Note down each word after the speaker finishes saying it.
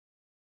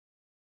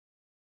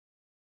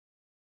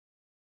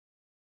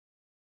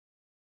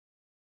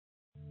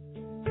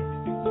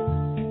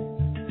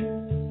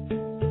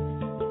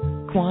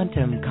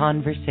Quantum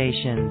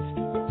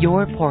Conversations,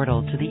 your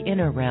portal to the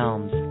inner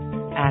realms.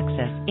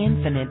 Access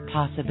infinite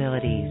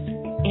possibilities,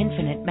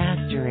 infinite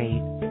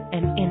mastery,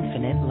 and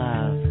infinite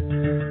love.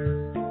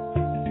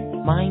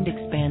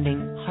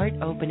 Mind-expanding,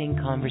 heart-opening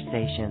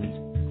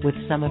conversations with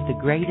some of the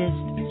greatest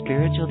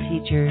spiritual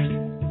teachers,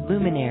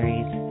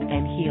 luminaries,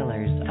 and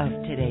healers of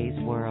today's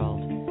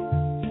world.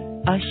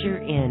 Usher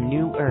in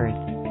New Earth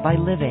by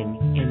living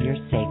in your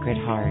sacred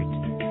heart.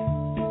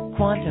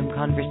 Quantum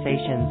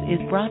Conversations is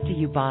brought to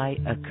you by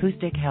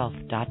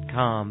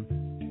AcousticHealth.com,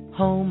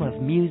 home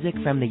of music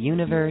from the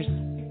universe,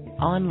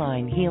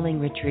 online healing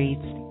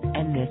retreats,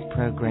 and this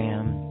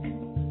program.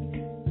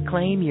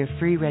 Claim your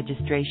free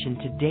registration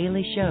to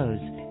daily shows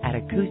at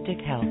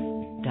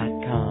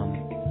AcousticHealth.com.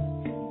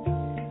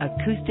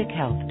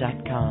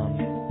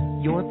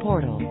 AcousticHealth.com, your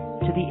portal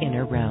to the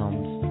inner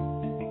realms.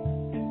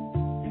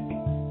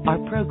 Our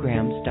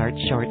program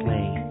starts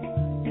shortly.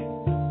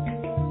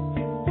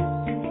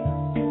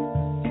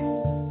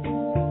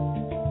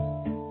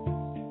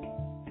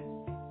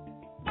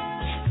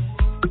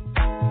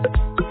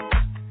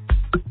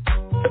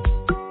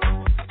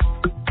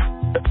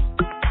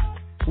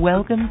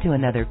 Welcome to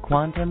another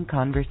Quantum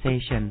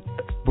Conversation,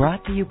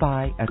 brought to you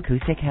by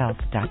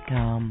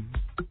AcousticHealth.com.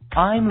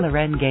 I'm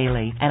Loren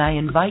Gailey, and I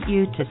invite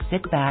you to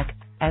sit back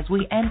as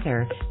we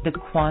enter the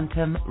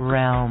quantum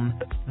realm,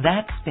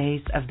 that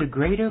space of the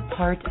greater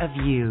part of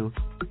you.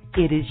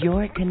 It is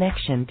your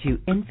connection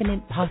to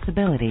infinite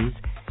possibilities,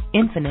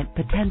 infinite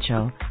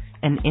potential,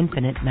 and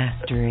infinite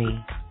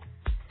mastery.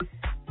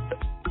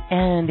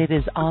 And it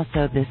is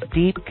also this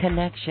deep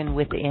connection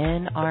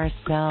within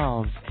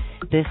ourselves,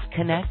 this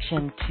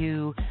connection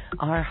to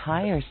our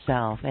higher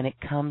self, and it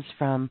comes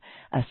from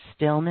a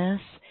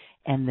stillness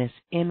and this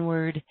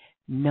inward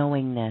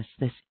knowingness,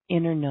 this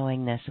inner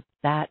knowingness of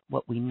that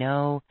what we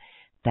know,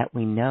 that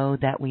we know,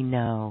 that we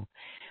know.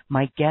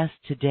 My guest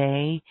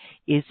today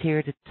is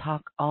here to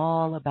talk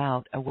all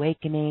about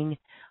awakening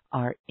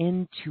our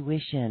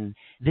intuition.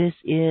 This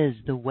is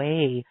the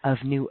way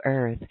of New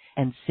Earth,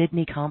 and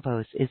Sydney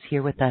Campos is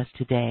here with us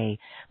today.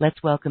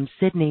 Let's welcome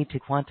Sydney to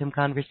Quantum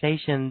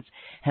Conversations.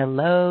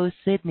 Hello,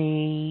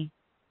 Sydney.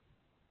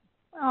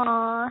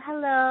 Oh,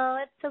 hello.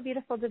 It's so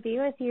beautiful to be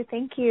with you.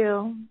 Thank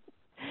you.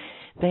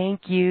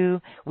 Thank you.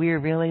 We are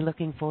really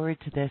looking forward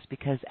to this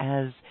because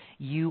as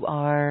you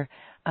are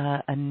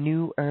a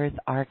New Earth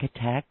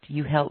architect,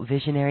 you help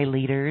visionary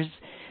leaders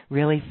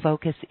really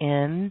focus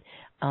in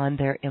on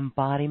their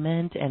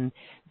embodiment and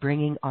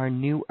bringing our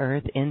new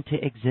earth into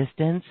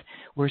existence.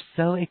 We're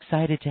so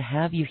excited to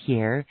have you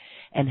here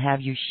and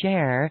have you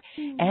share,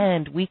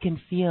 and we can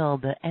feel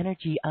the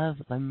energy of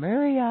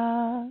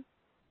Lemuria.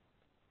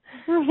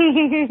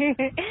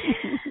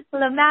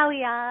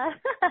 Lemauia.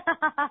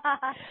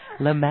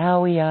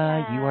 Lemauia,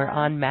 Yeah. you are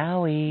on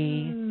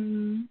Maui.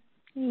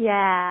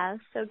 Yeah,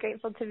 so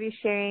grateful to be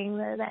sharing.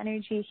 The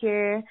energy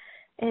here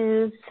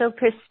is so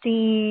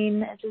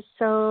pristine. It's just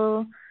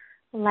so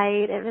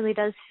light. It really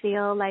does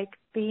feel like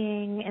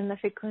being in the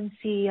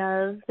frequency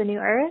of the new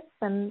earth,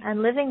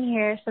 and living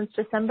here since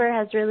December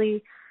has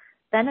really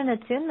been an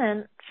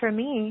attunement for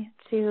me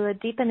to a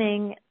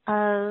deepening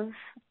of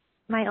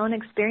my own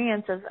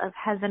experience of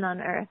heaven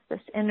on earth, this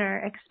inner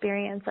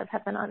experience of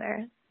heaven on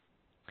earth.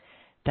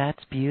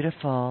 That's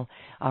beautiful.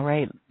 All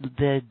right,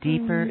 the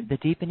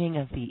deepening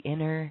of the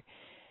inner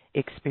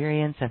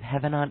experience of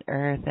heaven on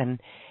earth, and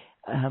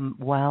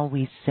while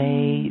we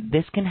say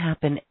this can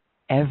happen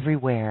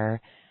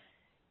everywhere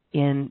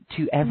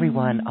to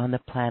everyone on the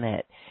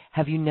planet.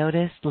 Have you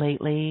noticed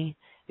lately,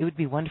 it would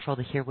be wonderful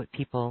to hear what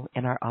people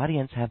in our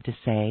audience have to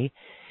say,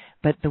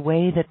 but the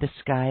way that the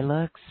sky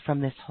looks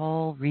from this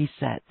whole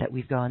reset that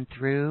we've gone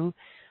through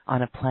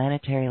on a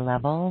planetary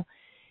level,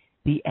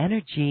 the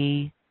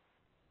energy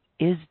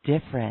is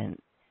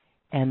different.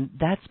 And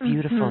that's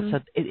beautiful. So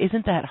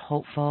isn't that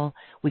hopeful?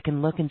 We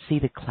can look and see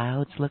the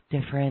clouds look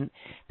different,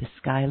 the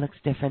sky looks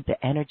different,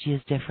 the energy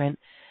is different.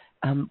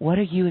 What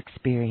are you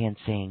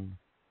experiencing?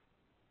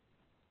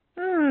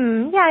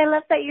 Yeah, I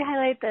love that you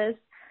highlight this.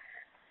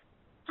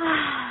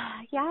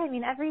 Yeah, I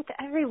mean,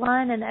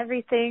 everyone and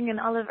everything and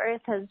all of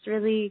Earth has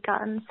really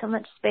gotten so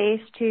much space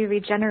to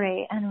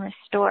regenerate and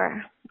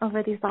restore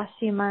over these last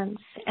few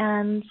months.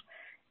 And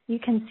you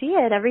can see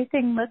it.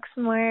 Everything looks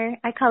more,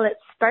 I call it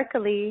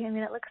sparkly. I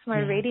mean, it looks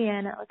more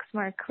radiant. It looks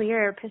more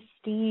clear,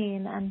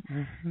 pristine. And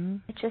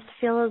it just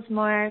feels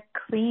more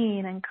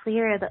clean and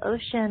clear. The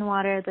ocean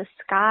water, the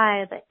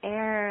sky, the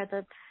air,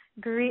 the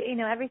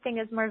green, everything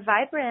is more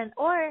vibrant.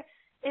 Or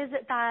is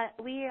it that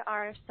we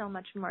are so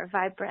much more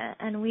vibrant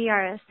and we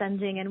are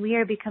ascending and we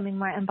are becoming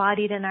more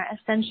embodied in our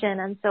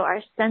ascension, and so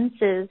our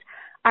senses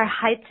are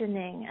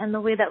heightening, and the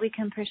way that we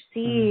can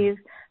perceive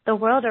the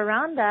world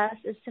around us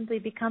is simply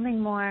becoming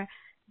more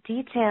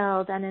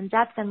detailed and in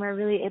depth, and we're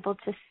really able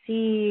to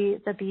see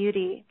the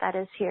beauty that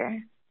is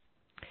here.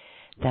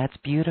 That's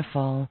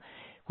beautiful.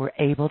 We're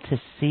able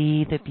to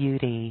see the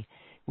beauty.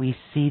 We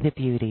see the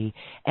beauty,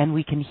 and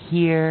we can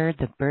hear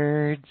the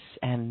birds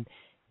and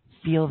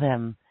feel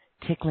them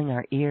tickling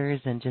our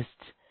ears and just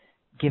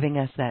giving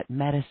us that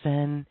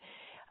medicine.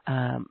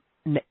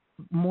 n-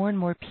 more and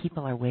more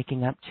people are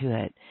waking up to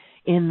it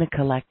in the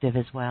collective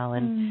as well.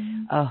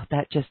 And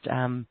that just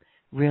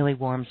really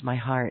warms my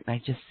heart.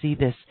 I just see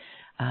this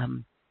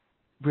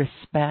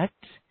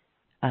respect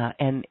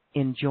and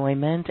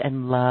enjoyment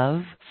and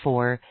love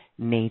for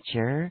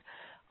nature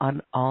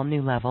on all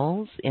new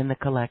levels in the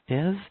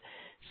collective.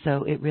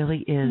 So it really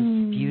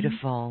is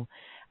beautiful.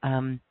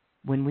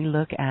 When we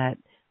look at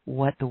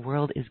what the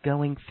world is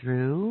going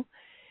through,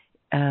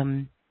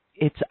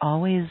 it's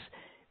always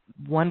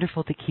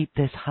wonderful to keep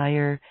this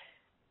higher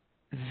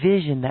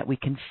vision that we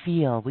can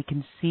feel. We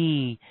can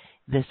see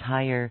this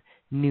higher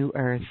new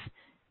earth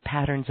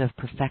patterns of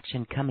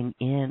perfection coming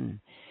in.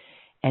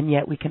 And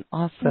yet we can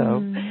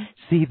also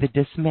see the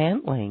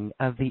dismantling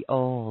of the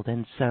old.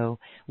 And so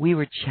we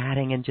were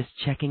chatting and just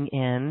checking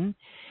in.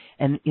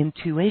 And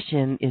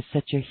intuition is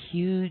such a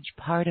huge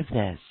part of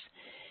this,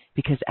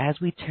 because as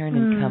we turn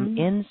and come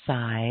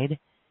inside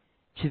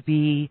to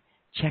be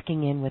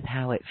checking in with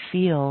how it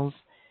feels,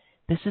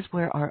 this is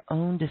where our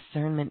own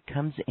discernment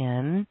comes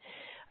in.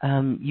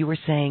 You were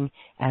saying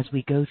as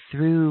we go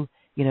through,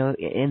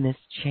 in this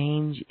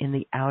change in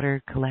the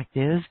outer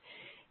collective,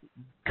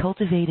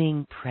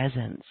 cultivating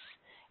presence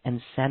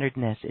and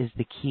centeredness is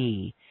the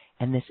key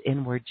and this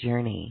inward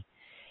journey.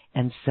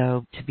 And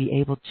so to be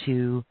able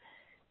to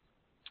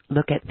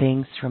look at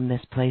things from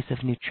this place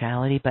of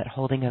neutrality, but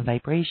holding a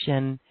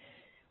vibration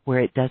where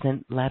it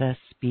doesn't let us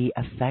be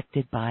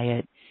affected by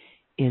it,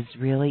 is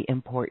really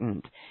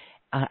important.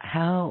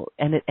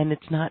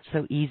 It's not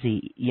so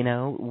easy,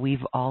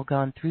 we've all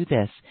gone through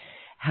this.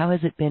 How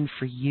has it been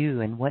for you,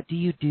 and what do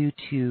you do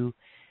to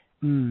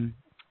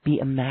be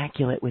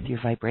immaculate with your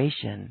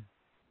vibration?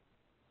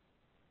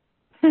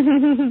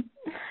 Well,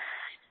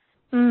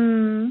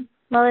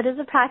 it is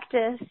a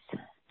practice,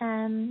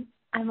 and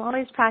I'm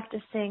always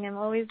practicing, I'm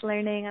always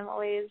learning, I'm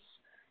always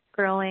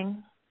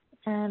growing.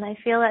 And I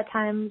feel at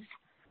times,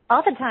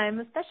 all the time,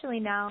 especially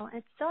now,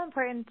 it's so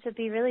important to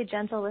be really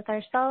gentle with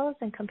ourselves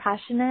and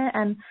compassionate,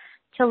 and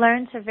to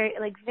learn to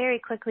very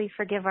quickly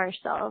forgive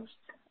ourselves,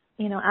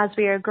 as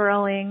we are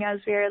growing, as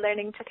we are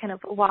learning to kind of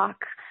walk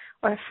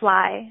or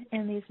fly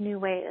in these new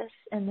ways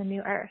in the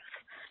new earth.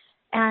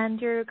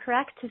 And you're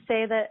correct to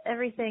say that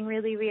everything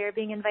really we are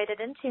being invited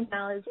into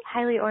now is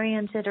highly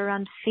oriented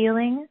around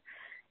feeling,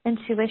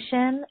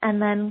 intuition,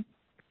 and then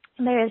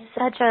there is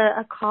such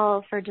a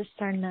call for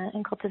discernment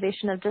and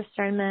cultivation of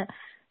discernment.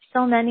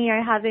 So many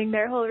are having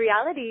their whole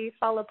reality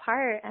fall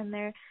apart and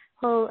their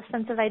whole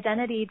sense of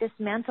identity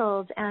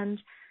dismantled,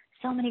 and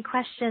so many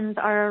questions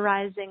are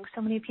arising.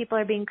 So many people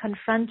are being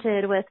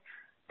confronted with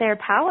their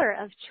power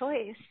of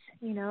choice,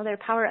 their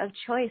power of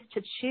choice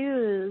to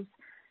choose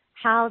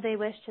how they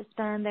wish to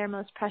spend their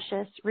most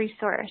precious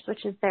resource,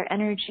 which is their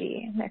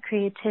energy and their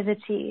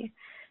creativity.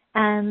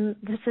 And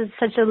this is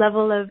such a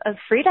level of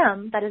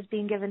freedom that is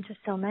being given to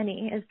so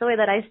many, is the way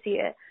that I see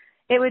it.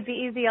 It would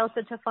be easy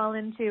also to fall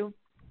into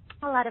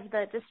a lot of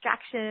the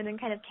distraction and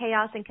kind of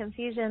chaos and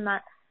confusion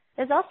that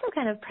is also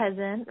kind of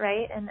present,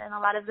 right? And a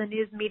lot of the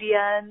news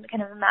media and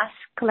kind of mass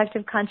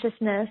collective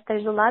consciousness,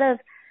 there's a lot of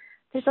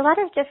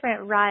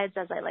different rides,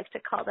 as I like to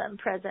call them,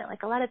 present.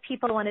 Like a lot of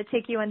people want to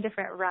take you on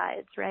different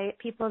rides, right?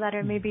 People that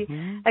are maybe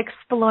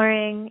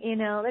exploring,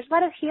 there's a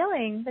lot of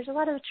healing. There's a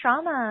lot of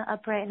trauma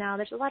up right now.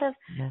 There's a lot of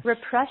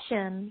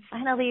repression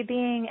finally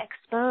being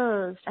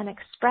exposed and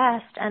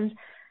expressed.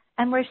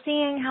 And we're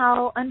seeing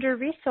how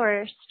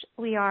under-resourced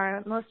we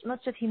are,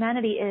 most of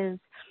humanity is,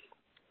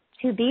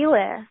 to be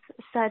with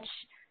such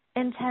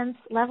intense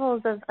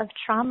levels of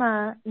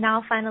trauma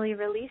now finally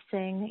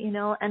releasing,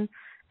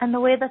 and the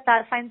way that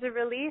finds a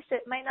release,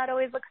 it might not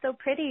always look so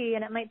pretty,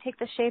 and it might take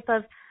the shape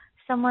of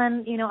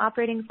someone,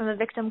 operating from a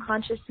victim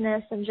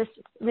consciousness and just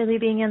really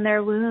being in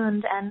their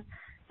wound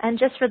and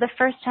just for the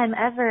first time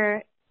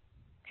ever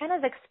kind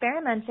of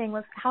experimenting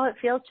with how it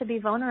feels to be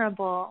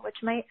vulnerable,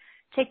 which might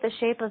take the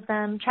shape of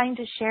them trying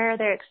to share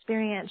their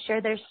experience,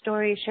 share their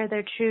story, share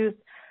their truth.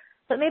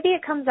 But maybe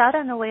it comes out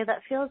in a way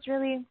that feels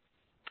really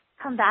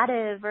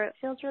combative, or it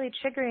feels really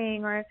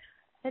triggering, or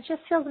it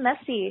just feels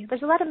messy.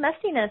 There's a lot of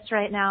messiness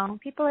right now.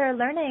 People are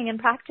learning and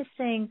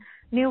practicing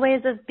new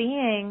ways of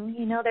being.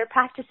 They're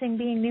practicing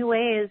being new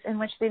ways in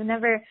which they've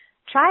never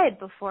tried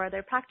before.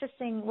 They're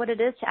practicing what it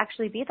is to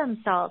actually be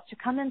themselves, to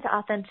come into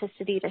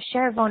authenticity, to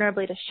share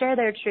vulnerably, to share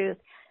their truth.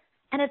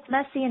 And it's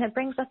messy, and it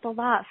brings up a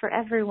lot for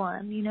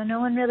everyone. No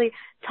one really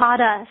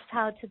taught us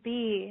how to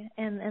be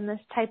in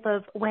this type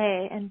of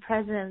way, in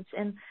presence,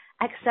 in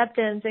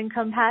acceptance, and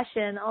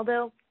compassion,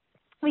 although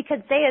we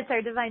could say it's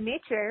our divine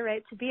nature,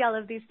 right? To be all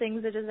of these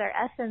things, it is our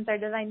essence, our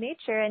divine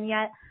nature. And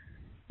yet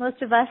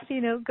most of us,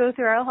 go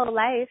through our whole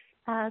life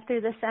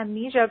through this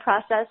amnesia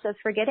process of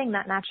forgetting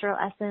that natural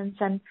essence.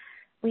 And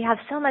we have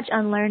so much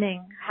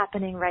unlearning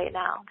happening right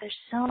now. There's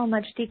so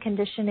much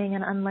deconditioning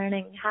and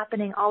unlearning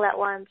happening all at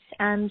once.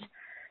 And,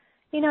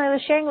 I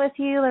was sharing with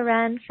you,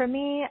 Loren, for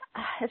me,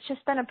 it's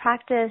just been a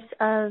practice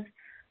of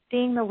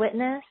being the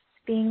witness,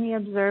 being the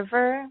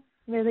observer.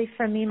 Really,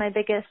 for me, my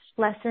biggest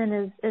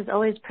lesson is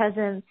always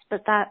presence,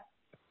 but that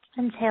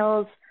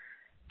entails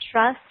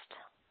trust,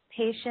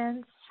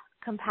 patience,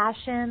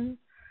 compassion,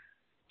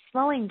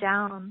 slowing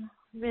down,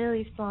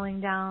 really slowing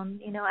down.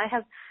 I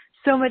have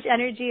so much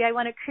energy. I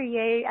want to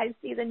create. I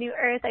see the new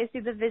earth. I see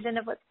the vision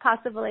of what's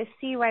possible. I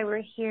see why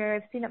we're here.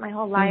 I've seen it my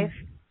whole life.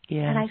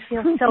 Yeah. And I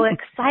feel so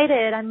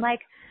excited. I'm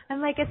like,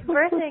 it's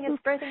birthing.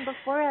 It's birthing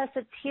before us.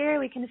 It's here.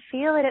 We can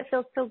feel it. It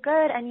feels so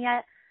good. And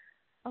yet,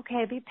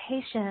 okay, be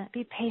patient.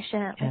 Be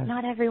patient. Yes. Like,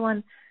 not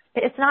everyone,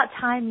 it's not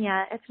time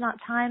yet. It's not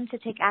time to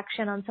take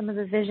action on some of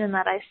the vision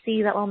that I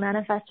see that will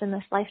manifest in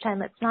this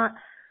lifetime. It's not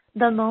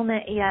the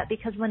moment yet,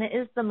 because when it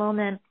is the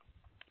moment,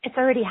 it's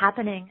already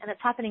happening, and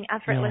it's happening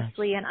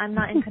effortlessly, and I'm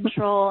not in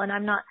control, and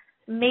I'm not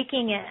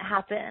making it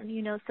happen,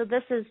 So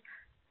this is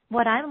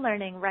what I'm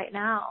learning right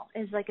now,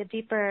 is like a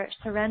deeper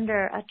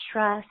surrender, a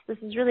trust. This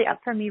is really up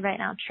for me right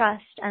now,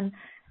 trust, and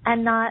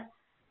not,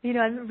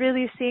 I'm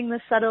really seeing the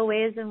subtle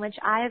ways in which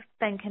I've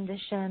been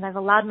conditioned. I've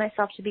allowed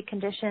myself to be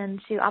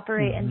conditioned to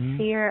operate in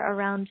fear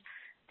around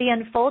the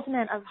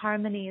unfoldment of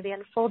harmony, the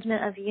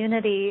unfoldment of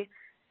unity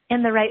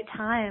in the right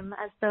time,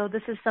 as though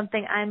this is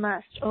something I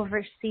must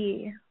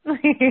oversee.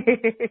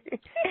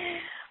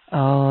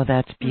 Oh,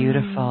 that's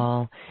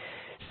beautiful.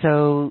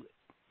 So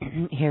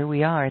here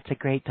we are. It's a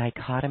great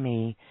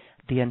dichotomy,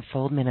 the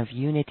unfoldment of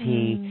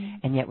unity,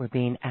 and yet we're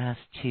being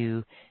asked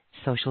to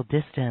social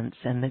distance,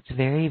 and it's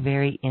very,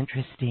 very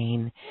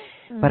interesting.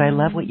 But I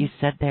love what you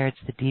said there. It's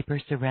the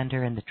deeper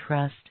surrender and the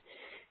trust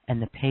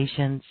and the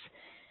patience,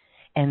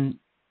 and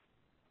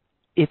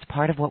it's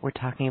part of what we're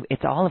talking.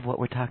 It's all of what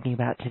we're talking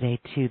about today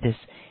too. This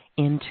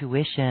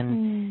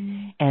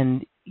intuition,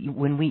 and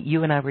when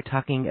you and I were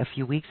talking a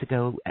few weeks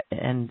ago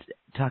and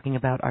talking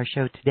about our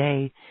show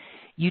today,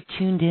 you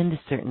tuned into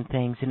certain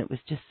things, and it was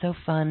just so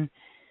fun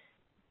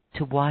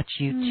to watch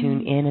you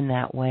tune in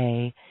that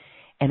way.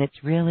 And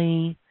it's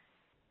really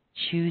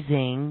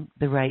choosing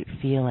the right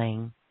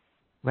feeling,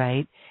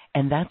 right?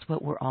 And that's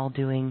what we're all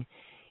doing,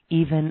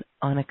 even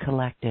on a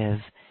collective.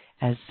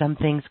 As some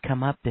things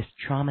come up, this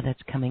trauma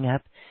that's coming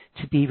up,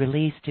 to be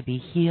released, to be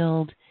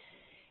healed,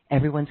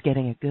 everyone's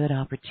getting a good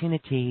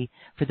opportunity,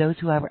 for those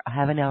who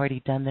haven't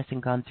already done this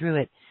and gone through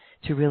it,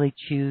 to really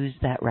choose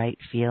that right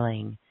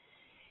feeling.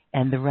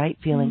 And the right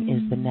feeling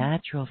is the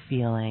natural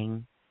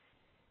feeling.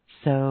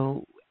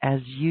 So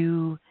as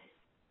you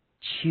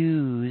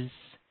choose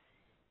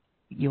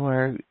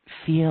your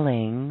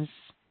feelings,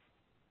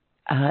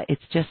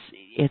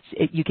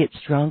 you get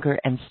stronger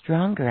and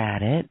stronger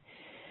at it.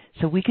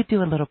 So we could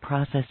do a little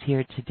process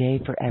here today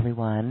for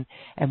everyone,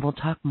 and we'll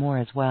talk more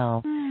as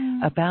well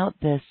about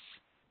this,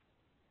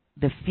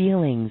 the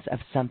feelings of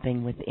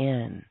something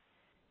within.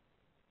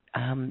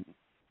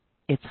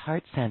 It's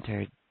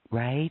heart-centered,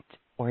 right?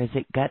 Or is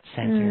it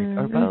gut-centered,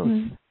 or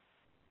both?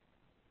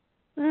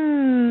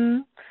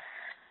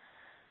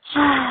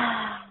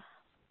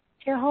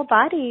 Your whole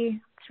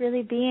body. It's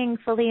really being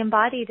fully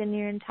embodied in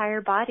your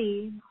entire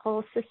body,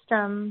 whole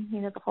system,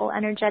 the whole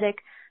energetic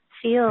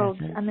field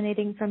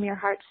emanating from your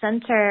heart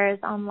center is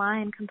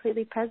online,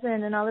 completely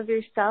present in all of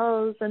your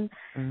cells, and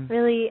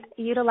really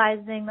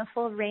utilizing the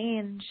full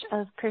range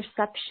of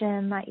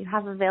perception that you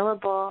have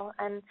available.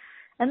 And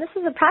this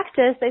is a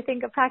practice, I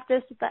think, a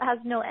practice that has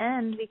no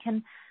end. We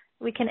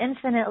can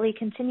infinitely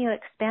continue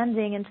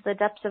expanding into the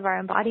depths of our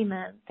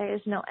embodiment. There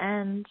is no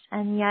end.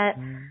 And yet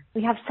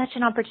we have such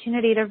an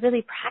opportunity to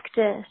really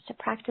practice. To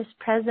practice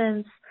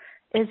presence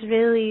is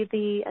really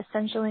the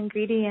essential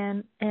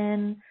ingredient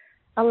in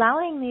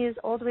allowing these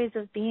old ways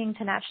of being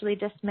to naturally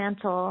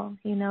dismantle.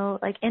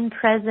 Like in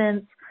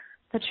presence,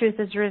 the truth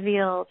is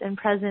revealed. In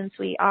presence,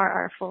 we are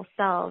our full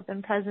selves.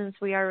 In presence,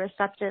 we are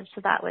receptive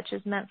to that which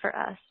is meant for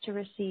us to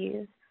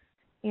receive.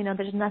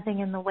 There's nothing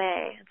in the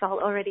way. It's all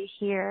already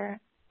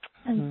here.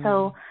 And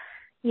so,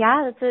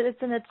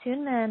 it's an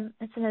attunement.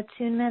 It's an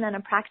attunement and a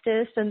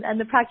practice. And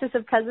the practice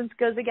of presence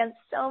goes against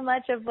so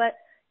much of what,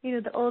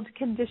 the old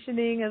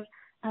conditioning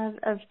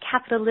of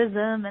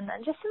capitalism and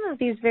just some of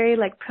these very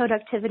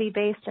productivity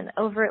based and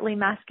overtly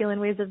masculine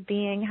ways of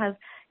being have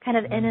kind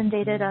of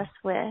inundated us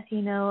with,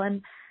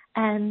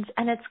 and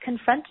it's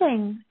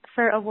confronting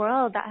for a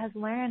world that has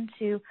learned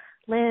to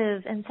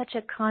live in such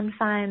a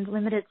confined,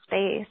 limited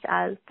space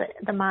as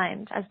the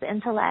mind, as the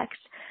intellect,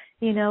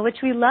 which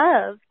we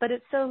love, but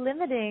it's so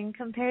limiting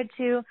compared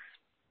to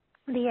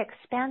the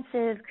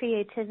expansive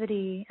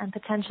creativity and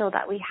potential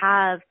that we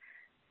have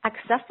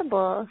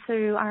accessible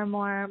through our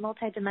more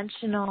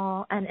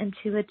multidimensional and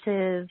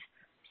intuitive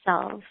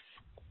selves.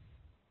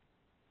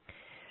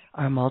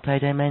 Our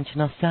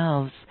multidimensional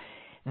selves,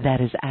 that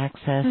is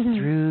accessed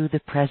through the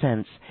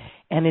presence.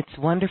 And it's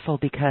wonderful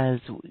because,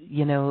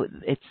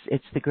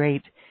 it's the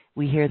great,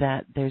 we hear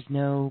that there's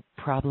no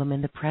problem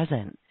in the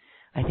present.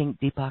 I think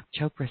Deepak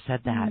Chopra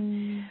said that.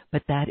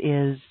 But that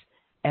is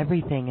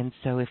everything. And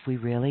so if we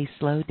really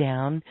slow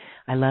down,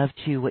 I love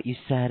too what you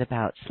said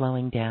about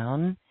slowing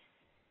down.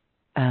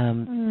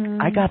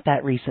 I got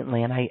that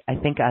recently, and I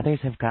think others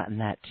have gotten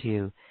that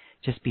too.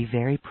 Just be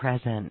very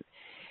present.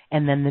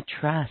 And then the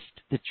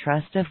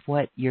trust of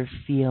what you're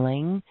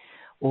feeling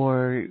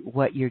or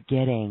what you're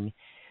getting.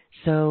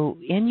 So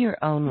in your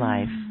own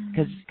life,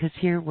 because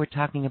here we're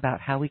talking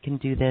about how we can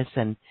do this,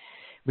 and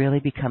really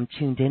become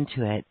tuned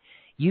into it.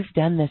 You've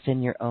done this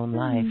in your own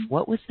life.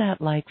 What was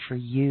that like for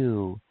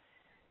you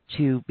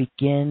to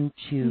begin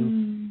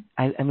to,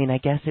 I mean, I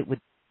guess it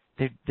would,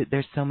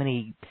 there's so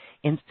many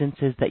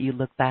instances that you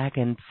look back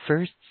and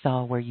first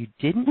saw where you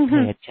didn't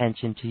pay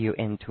attention to your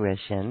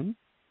intuition,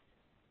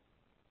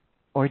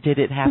 or did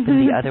it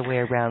happen the other way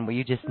around where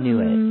you just knew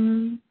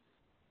it?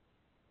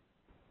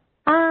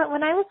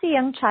 When I was a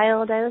young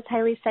child, I was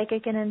highly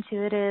psychic and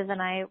intuitive,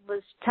 and I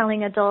was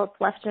telling adults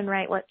left and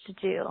right what to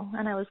do,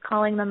 and I was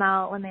calling them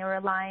out when they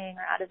were lying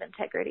or out of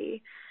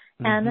integrity.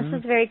 And this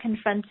was very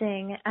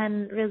confronting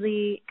and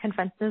really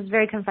it was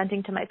very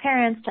confronting to my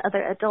parents, to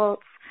other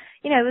adults.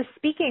 You know, I was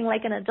speaking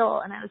like an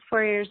adult, and I was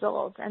 4 years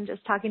old and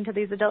just talking to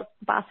these adults,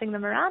 bossing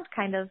them around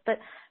kind of, but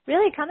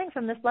really coming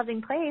from this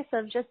loving place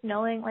of just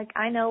knowing, like,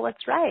 I know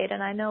what's right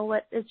and I know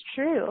what is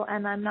true,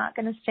 and I'm not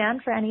going to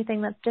stand for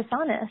anything that's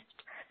dishonest.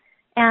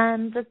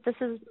 And that this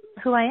is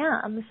who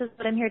I am. This is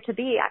what I'm here to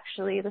be,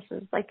 actually. This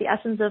is like the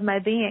essence of my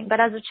being. But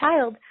as a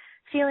child,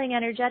 feeling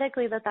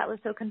energetically that was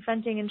so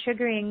confronting and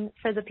triggering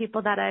for the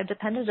people that I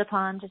depended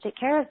upon to take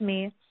care of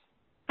me,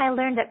 I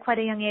learned at quite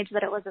a young age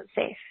that it wasn't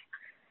safe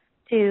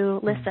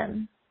to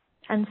listen.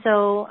 And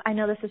so I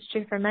know this is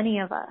true for many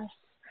of us,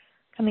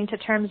 coming to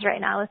terms right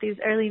now with these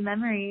early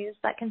memories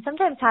that can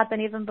sometimes happen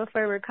even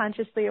before we're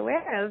consciously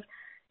aware of,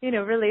 you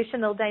know,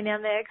 relational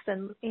dynamics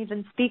and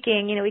even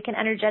speaking. You know, we can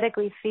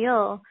energetically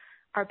feel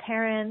our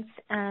parents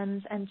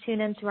and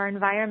tune into our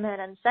environment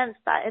and sense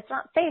that it's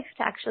not safe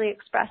to actually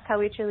express how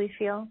we truly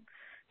feel,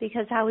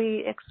 because how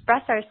we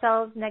express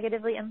ourselves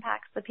negatively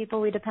impacts the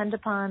people we depend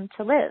upon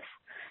to live.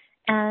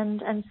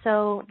 And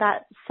so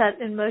that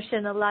set in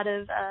motion a lot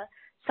of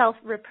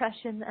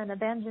self-repression and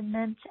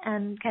abandonment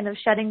and kind of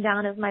shutting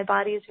down of my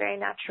body's very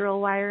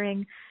natural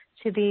wiring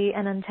to be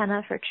an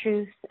antenna for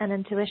truth and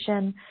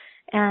intuition,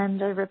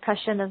 and a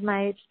repression of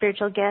my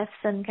spiritual gifts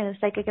and kind of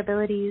psychic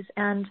abilities,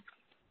 and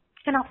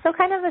also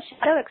kind of a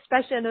shadow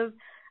expression of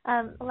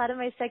a lot of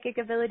my psychic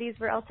abilities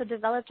were also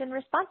developed in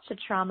response to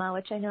trauma,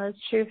 which I know is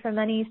true for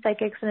many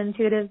psychics and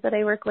intuitives that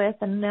I work with,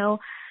 and know,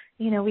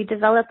 you know, we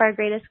develop our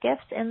greatest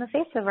gifts in the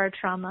face of our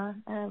trauma.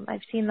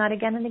 I've seen that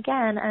again and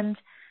again, and,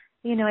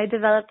 you know, I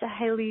developed a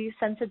highly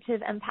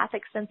sensitive,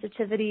 empathic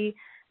sensitivity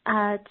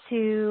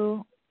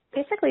to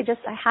basically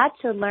just, I had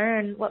to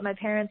learn what my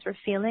parents were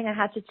feeling. I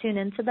had to tune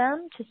into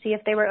them to see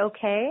if they were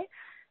okay,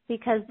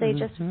 because they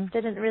just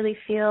didn't really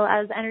feel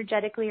as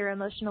energetically or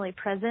emotionally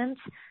present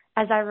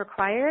as I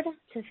required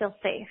to feel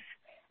safe.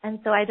 And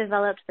so I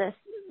developed this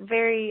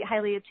very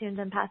highly attuned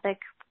empathic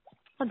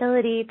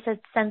ability to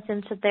sense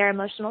into their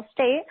emotional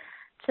state,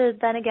 to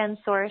then again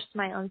source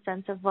my own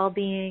sense of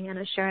well-being and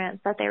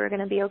assurance that they were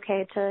going to be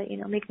okay to, you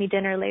know, make me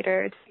dinner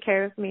later, take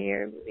care of me,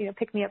 or, you know,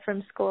 pick me up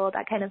from school,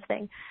 that kind of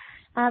thing.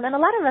 And a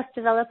lot of us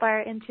develop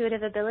our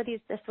intuitive abilities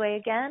this way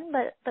again,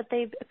 but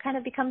they kind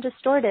of become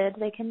distorted.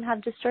 They can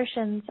have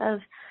distortions of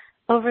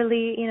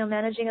overly, you know,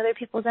 managing other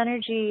people's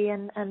energy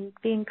and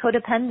being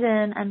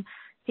codependent and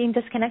being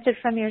disconnected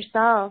from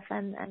yourself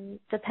and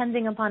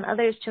depending upon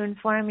others to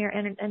inform your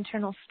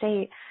internal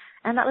state.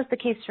 And that was the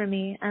case for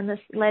me. And this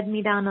led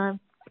me down a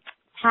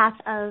path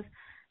of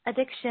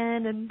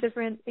addiction and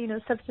different, you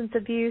know, substance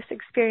abuse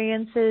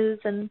experiences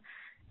and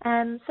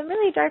some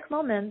really dark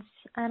moments.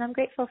 And I'm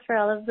grateful for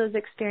all of those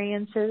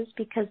experiences,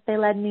 because they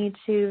led me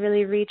to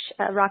really reach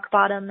a rock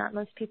bottom that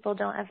most people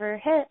don't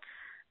ever hit,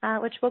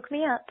 which woke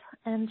me up.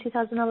 In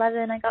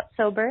 2011, I got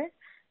sober,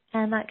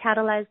 and that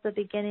catalyzed the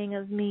beginning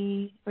of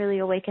me really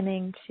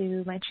awakening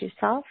to my true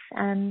self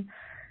and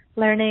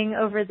learning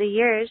over the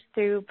years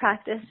through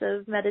practice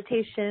of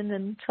meditation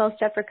and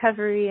 12-step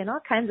recovery and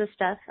all kinds of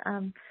stuff,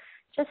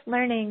 just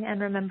learning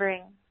and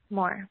remembering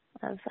more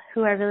of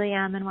who I really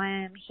am and why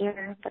I am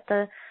here. But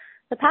the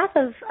path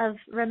of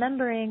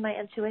remembering my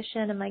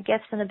intuition and my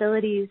gifts and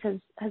abilities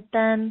has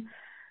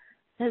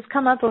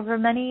come up over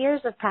many years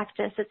of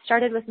practice. It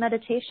started with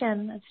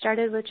meditation. It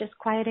started with just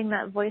quieting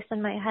that voice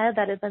in my head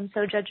that had been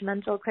so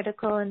judgmental,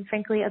 critical, and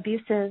frankly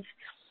abusive.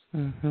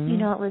 You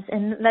know, it was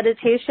in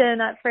meditation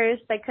at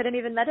first. I couldn't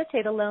even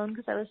meditate alone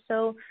because I was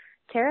so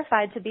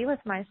terrified to be with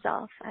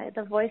myself.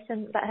 The voice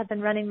that had been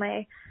running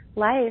my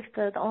life,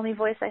 the only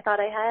voice I thought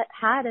I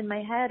had in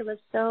my head, was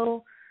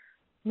so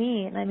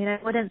mean. I mean, I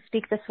wouldn't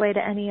speak this way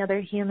to any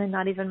other human,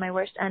 not even my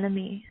worst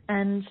enemy.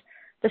 And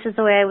this is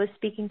the way I was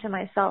speaking to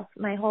myself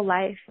my whole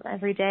life,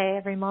 every day,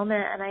 every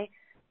moment. And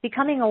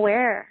becoming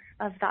aware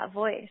of that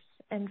voice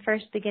and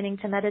first beginning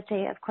to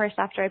meditate, of course,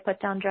 after I put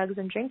down drugs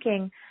and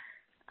drinking,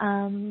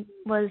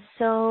 was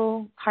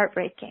so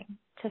heartbreaking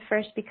to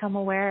first become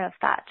aware of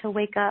that, to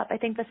wake up. I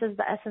think this is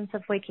the essence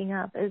of waking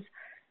up, is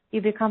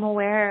you become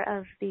aware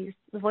of these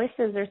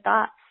voices or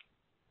thoughts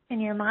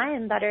in your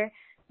mind that are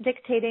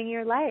dictating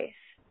your life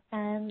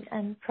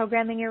and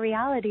programming your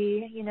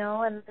reality, you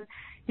know, and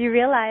you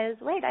realize,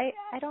 wait,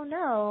 I don't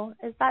know.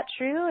 Is that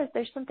true? Is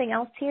there something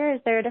else here? Is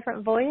there a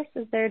different voice?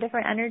 Is there a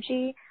different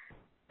energy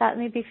that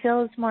maybe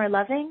feels more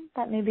loving,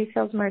 that maybe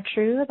feels more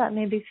true, that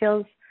maybe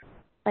feels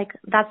like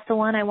that's the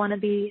one I want to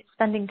be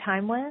spending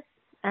time with?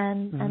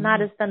 And that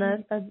has been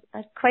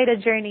a quite a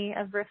journey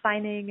of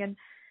refining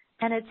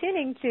and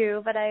attuning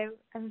to. But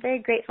I'm very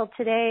grateful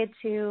today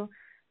to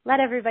let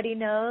everybody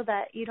know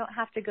that you don't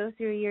have to go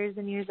through years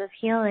and years of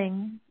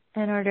healing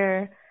in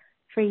order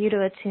for you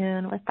to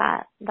attune with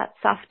that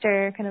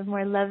softer, kind of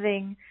more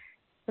loving,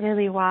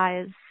 really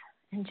wise,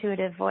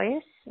 intuitive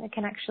voice. It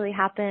can actually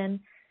happen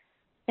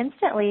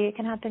instantly. It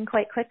can happen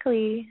quite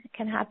quickly. It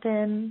can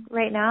happen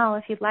right now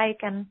if you'd like.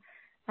 And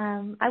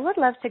I would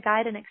love to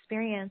guide an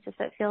experience if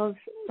it feels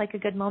like a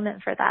good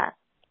moment for that.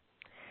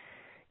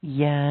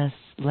 Yes,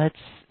 let's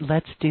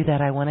do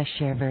that. I want to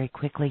share very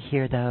quickly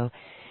here, though.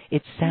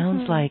 It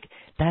sounds like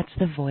that's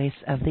the voice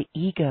of the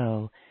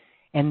ego.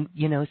 And,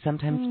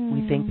 sometimes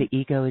we think the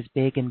ego is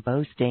big and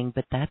boasting,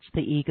 but that's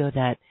the ego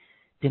that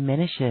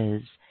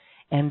diminishes.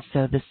 And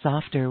so the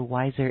softer,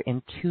 wiser,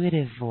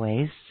 intuitive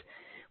voice,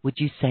 would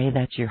you say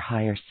that's your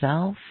higher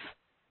self,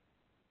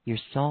 your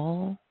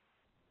soul?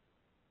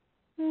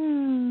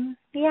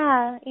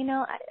 Yeah,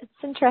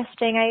 it's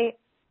interesting.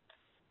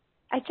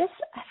 I just,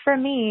 for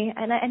me,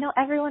 and I know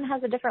everyone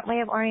has a different way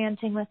of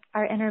orienting with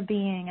our inner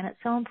being, and it's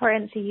so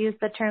important to use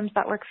the terms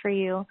that work for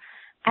you.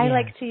 I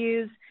like to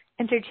use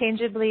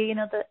interchangeably,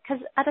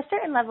 because at a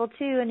certain level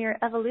too in your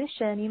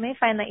evolution, you may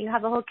find that you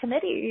have a whole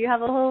committee, you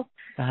have a whole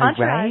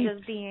entourage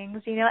of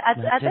beings.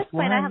 At this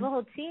point, I have a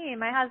whole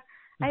team. I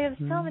have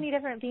so many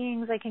different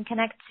beings I can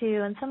connect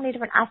to, and so many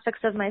different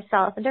aspects of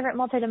myself, and different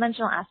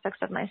multidimensional aspects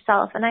of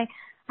myself. And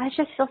I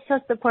just feel so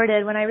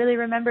supported when I really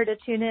remember to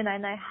tune in,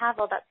 and I have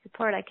all that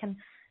support. I can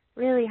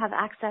really have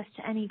access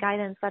to any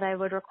guidance that I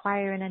would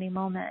require in any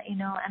moment,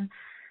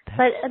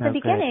 But at the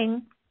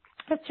beginning,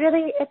 it's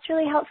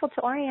really helpful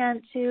to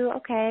orient to,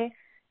 okay,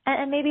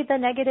 and maybe the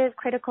negative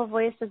critical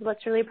voice is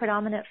what's really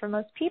predominant for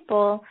most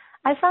people.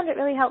 I found it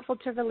really helpful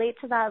to relate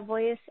to that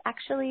voice.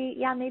 Actually,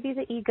 maybe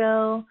the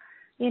ego,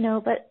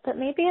 but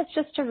maybe it's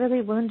just a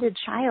really wounded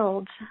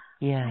child.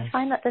 Yes. I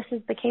find that this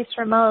is the case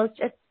for most.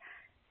 It's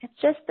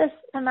just this,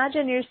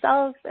 imagine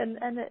yourself,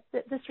 and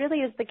this really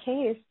is the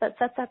case that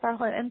sets up our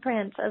whole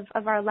imprint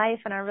of our life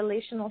and our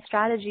relational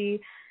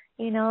strategy.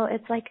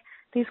 It's like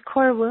these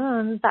core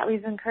wounds that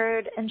we've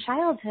incurred in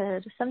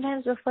childhood,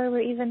 sometimes before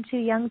we're even too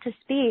young to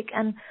speak.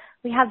 And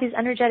we have these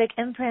energetic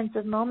imprints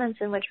of moments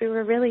in which we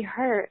were really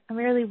hurt and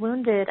really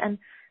wounded, and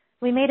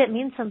we made it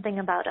mean something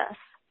about us.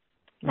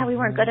 That we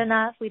weren't good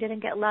enough, we didn't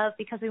get love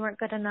because we weren't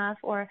good enough,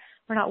 or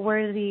we're not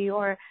worthy,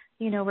 or,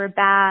 we're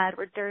bad,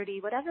 we're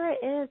dirty, whatever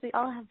it is. We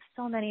all have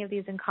so many of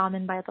these in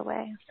common, by the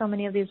way. So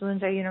many of these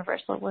wounds are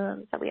universal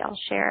wounds that we all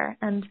share.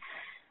 And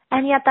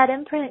yet that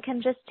imprint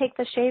can just take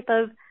the shape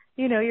of,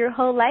 your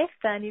whole life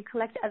then. You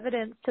collect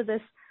evidence to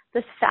this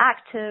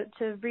fact to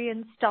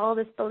reinstall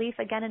this belief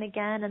again and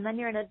again, and then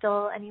you're an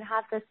adult and you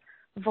have this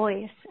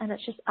voice, and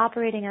it's just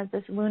operating as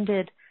this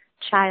wounded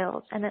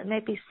child, and it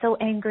might be so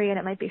angry and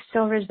it might be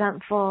so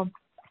resentful,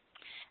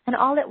 and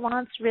all it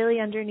wants really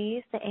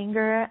underneath the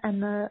anger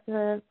and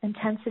the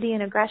intensity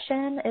and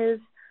aggression is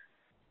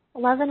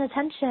love and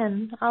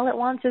attention. All it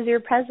wants is your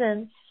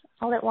presence.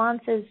 All it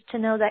wants is to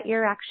know that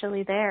you're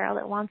actually there. All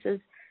it wants is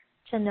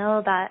to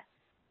know that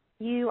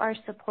you are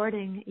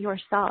supporting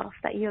yourself,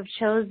 that you have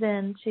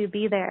chosen to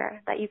be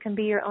there, that you can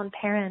be your own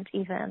parent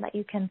even, that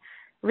you can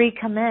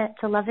recommit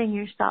to loving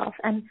yourself.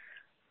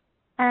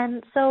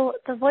 And so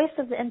the voice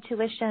of the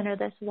intuition, or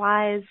this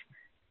wise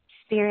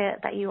spirit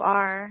that you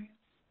are,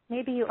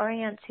 maybe you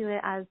orient to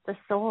it as the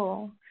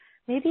soul.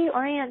 Maybe you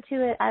orient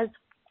to it as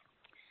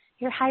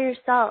your higher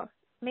self.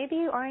 Maybe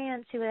you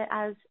orient to it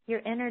as your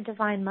inner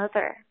divine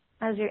mother,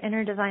 as your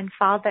inner divine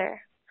father.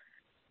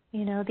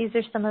 These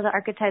are some of the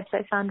archetypes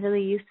I found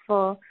really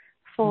useful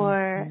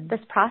for this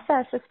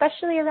process,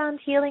 especially around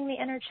healing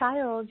the inner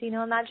child.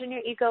 Imagine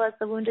your ego as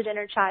the wounded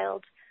inner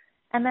child.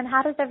 And then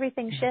how does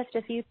everything shift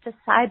if you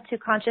decide to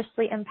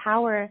consciously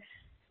empower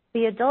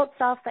the adult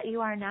self that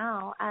you are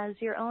now as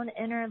your own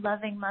inner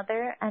loving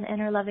mother and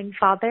inner loving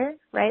father,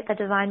 right? The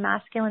divine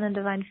masculine and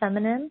divine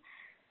feminine.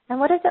 And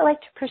what is it like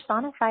to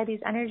personify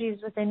these energies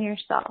within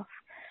yourself,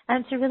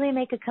 and to really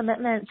make a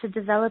commitment to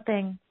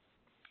developing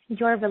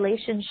your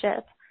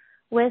relationship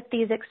with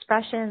these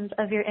expressions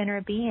of your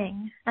inner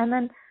being? And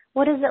then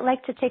what is it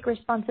like to take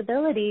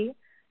responsibility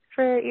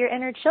for your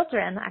inner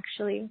children,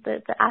 actually,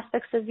 the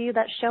aspects of you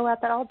that show up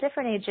at all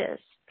different ages,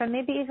 from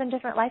maybe even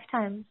different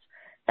lifetimes,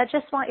 that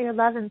just want your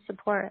love and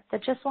support,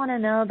 that just want to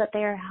know that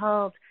they are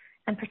held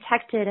and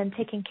protected and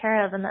taken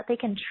care of, and that they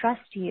can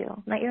trust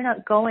you, that you're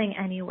not going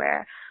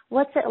anywhere.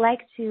 What's it like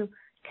to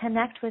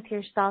connect with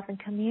yourself and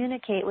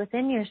communicate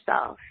within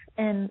yourself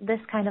in this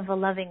kind of a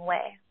loving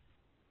way?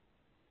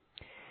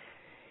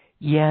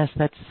 Yes,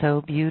 that's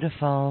so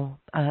beautiful.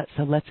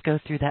 So let's go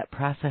through that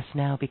process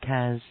now,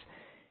 because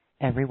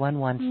everyone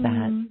wants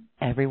that.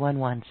 Everyone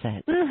wants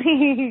it.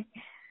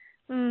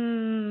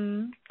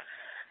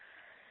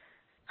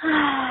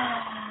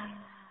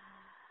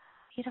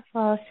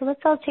 Beautiful. So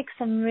let's all take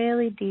some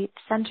really deep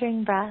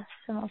centering breaths,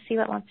 and we'll see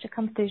what wants to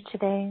come through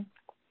today.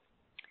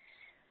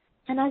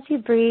 And as you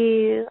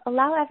breathe,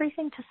 allow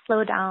everything to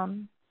slow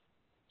down.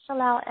 Just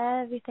allow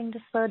everything to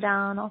slow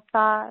down, all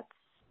thoughts,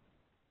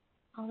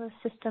 all the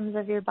systems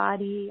of your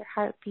body, your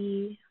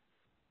heartbeat.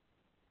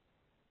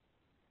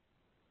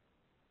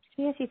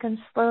 See if you can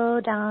slow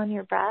down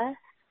your breath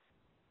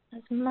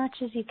as much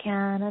as you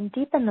can and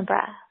deepen the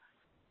breath.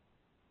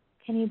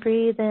 Can you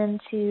breathe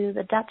into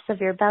the depths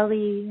of your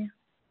belly,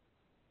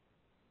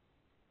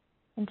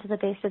 into the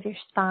base of your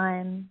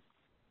spine,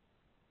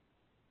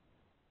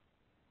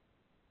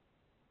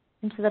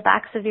 into the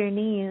backs of your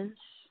knees,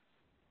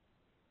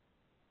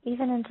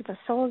 even into the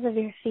soles of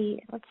your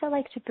feet? What's it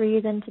like to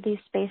breathe into these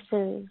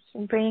spaces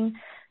and bring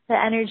the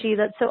energy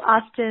that's so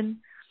often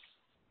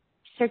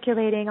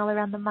circulating all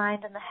around the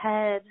mind and the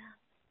head,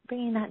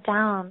 bringing that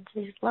down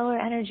to these lower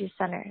energy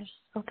centers,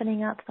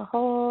 opening up the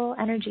whole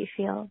energy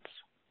fields,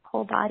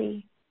 whole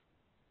body,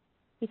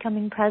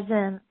 becoming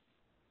present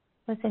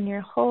within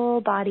your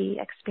whole body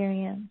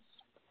experience.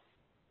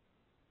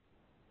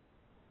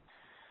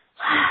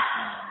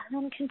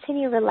 And then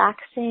continue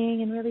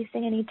relaxing and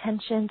releasing any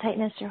tension,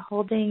 tightness, or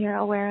holding you're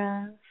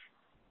aware of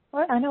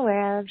or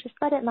unaware of. Just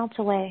let it melt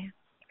away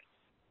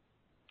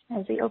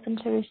as we open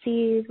to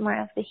receive more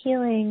of the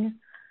healing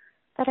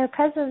that our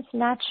presence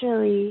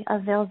naturally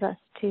avails us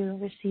to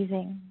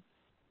receiving.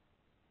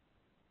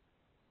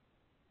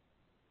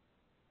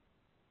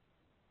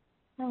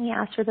 And we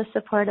ask for the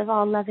support of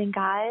all loving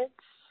guides,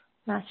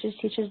 masters,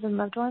 teachers, and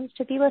loved ones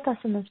to be with us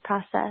in this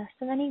process.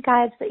 And any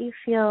guides that you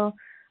feel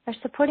are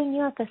supporting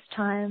you at this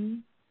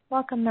time,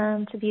 welcome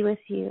them to be with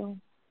you.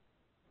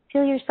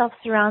 Feel yourself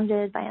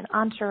surrounded by an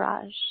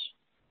entourage,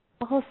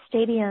 a whole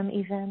stadium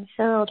even,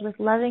 filled with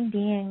loving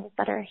beings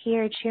that are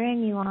here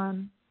cheering you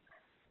on,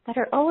 that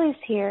are always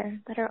here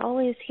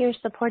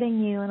supporting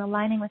you and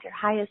aligning with your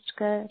highest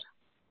good.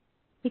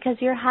 Because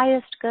your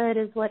highest good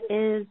is what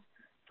is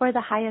for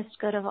the highest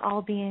good of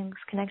all beings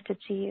connected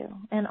to you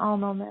in all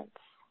moments.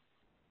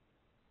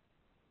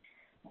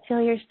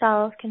 Feel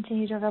yourself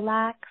continue to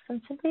relax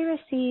and simply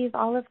receive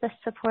all of the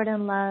support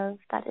and love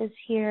that is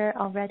here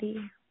already.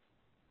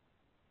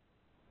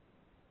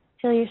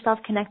 Feel yourself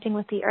connecting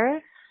with the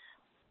earth.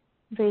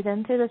 Breathe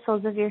in through the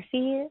soles of your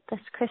feet, this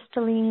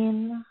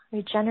crystalline,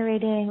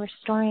 regenerating,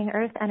 restoring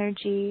earth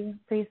energy.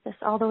 Breathe this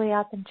all the way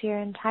up into your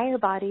entire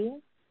body.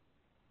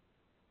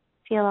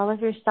 Feel all of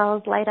your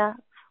cells light up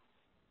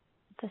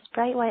with this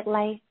bright white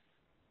light.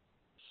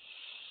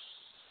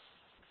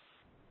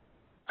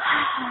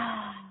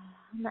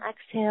 On the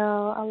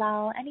exhale,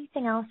 allow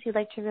anything else you'd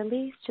like to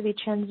release to be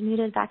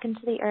transmuted back into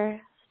the earth,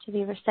 to be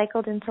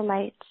recycled into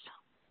light.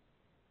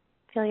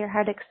 Feel your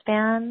heart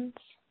expand.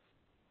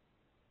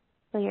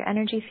 Feel your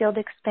energy field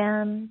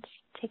expand.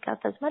 Take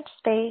up as much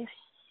space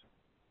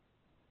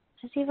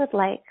as you would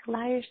like.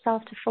 Allow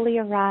yourself to fully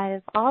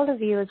arrive. All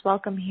of you is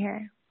welcome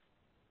here.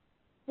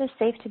 It is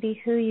safe to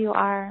be who you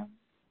are.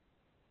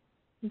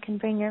 You can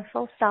bring your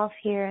full self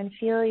here and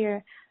feel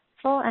your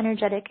full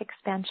energetic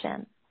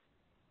expansion.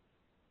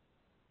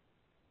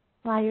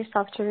 Allow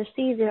yourself to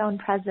receive your own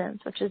presence,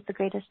 which is the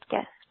greatest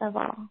gift of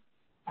all.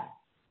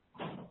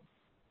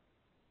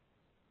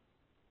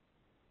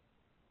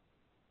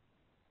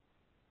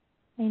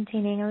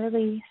 Maintaining a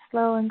really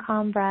slow and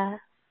calm breath.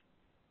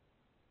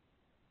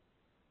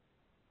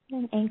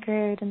 And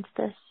anchored into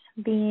this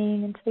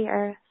being, into the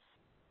earth.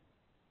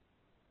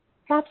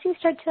 Perhaps you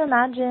start to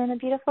imagine a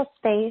beautiful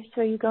space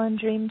where you go in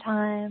dream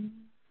time,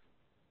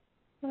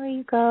 where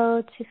you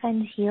go to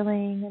find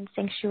healing and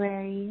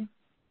sanctuary.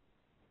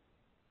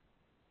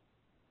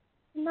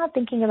 I'm not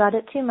thinking about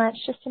it too much,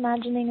 just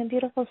imagining a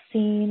beautiful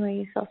scene where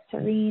you feel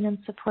serene and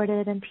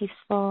supported and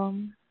peaceful,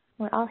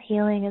 where all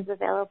healing is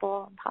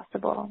available and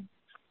possible.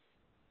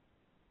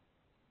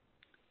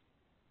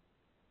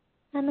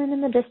 And then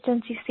in the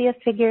distance, you see a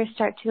figure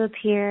start to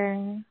appear.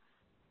 And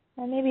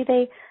maybe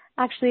they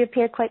actually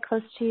appear quite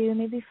close to you,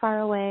 maybe far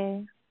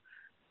away.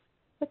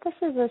 But this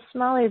is a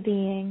smaller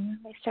being.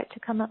 They start to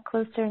come up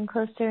closer and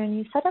closer, and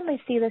you suddenly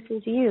see this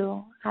is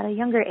you at a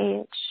younger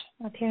age,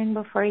 appearing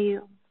before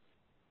you.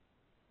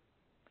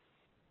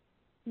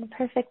 And the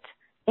perfect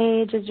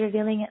age is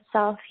revealing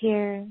itself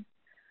here.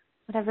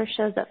 Whatever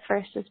shows up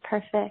first is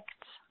perfect.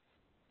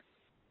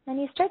 And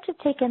you start to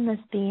take in this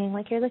being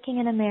like you're looking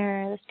in a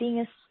mirror. This being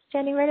is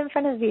standing right in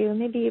front of you.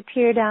 Maybe you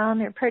peer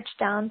down or perch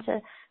down to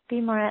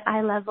be more at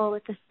eye level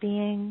with this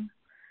being.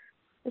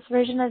 This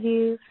version of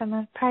you from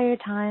a prior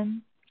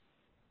time,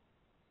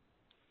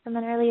 from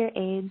an earlier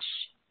age.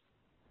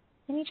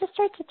 And you just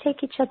start to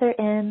take each other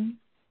in.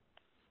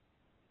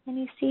 And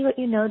you see what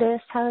you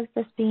notice. How is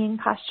this being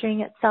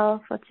posturing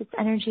itself? What's its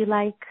energy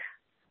like?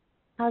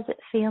 How's it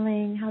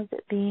feeling? How's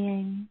it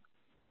being?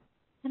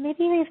 And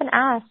maybe you even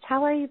asked,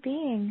 how are you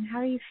being? How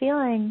are you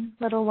feeling,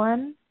 little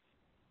one?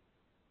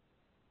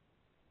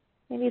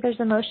 Maybe there's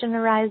emotion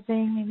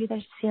arising. Maybe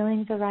there's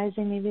feelings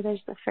arising. Maybe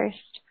there's the first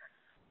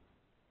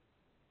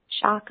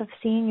shock of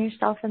seeing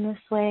yourself in this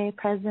way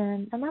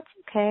present. And that's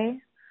okay.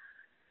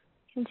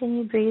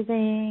 Continue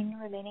breathing,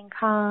 remaining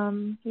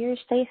calm. You're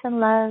safe and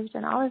loved,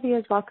 and all of you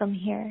is welcome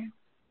here.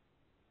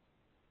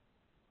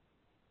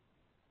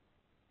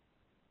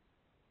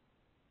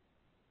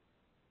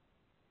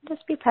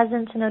 Just be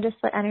present to notice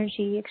what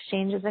energy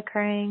exchange is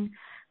occurring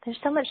There's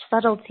so much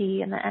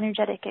subtlety in the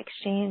energetic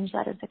exchange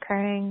that is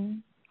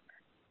occurring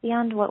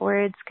beyond what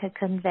words could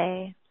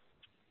convey.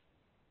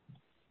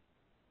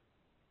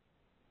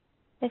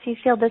 If you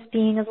feel this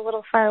being is a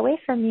little far away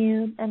from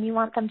you and you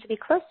want them to be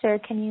closer,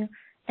 can you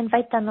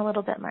invite them a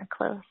little bit more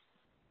close?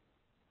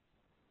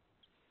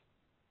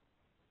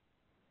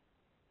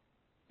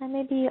 And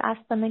maybe you ask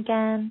them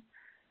again,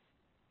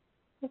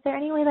 is there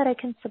any way that I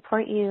can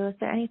support you? Is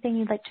there anything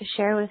you'd like to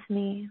share with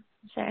me?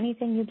 Is there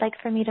anything you'd like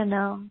for me to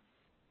know?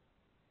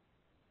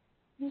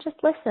 And just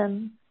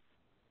listen.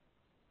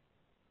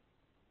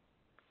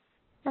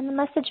 And the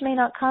message may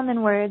not come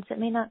in words. It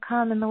may not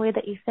come in the way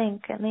that you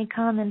think. It may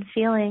come in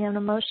feeling, an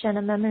emotion,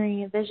 a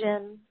memory, a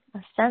vision, a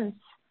sense,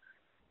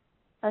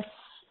 a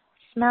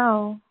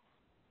smell.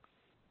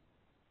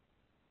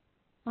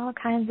 All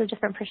kinds of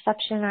different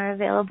perception are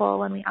available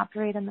when we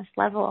operate in this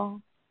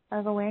level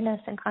of awareness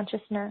and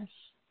consciousness.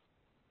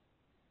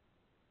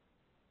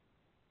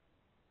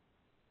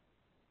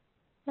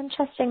 And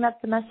trusting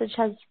that the message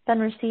has been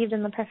received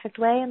in the perfect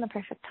way, in the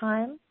perfect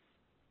time.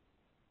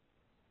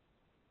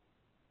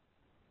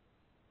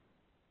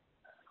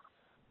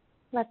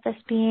 Let this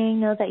being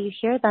know that you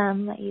hear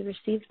them, that you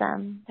receive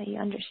them, that you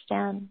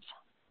understand.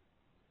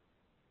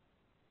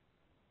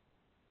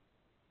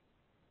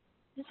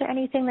 Is there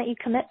anything that you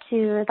commit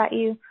to or that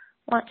you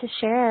want to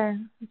share?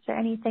 Is there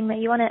anything that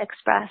you want to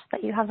express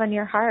that you have on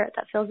your heart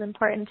that feels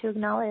important to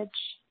acknowledge?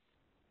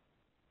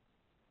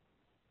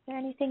 Is there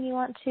anything you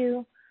want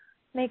to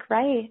make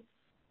right? Is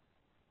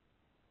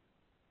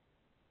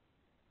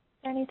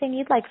there anything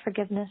you'd like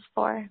forgiveness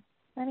for?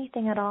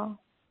 Anything at all?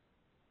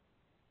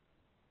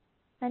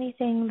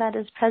 Anything that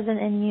is present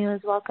in you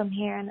is welcome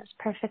here and is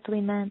perfectly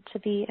meant to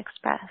be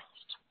expressed.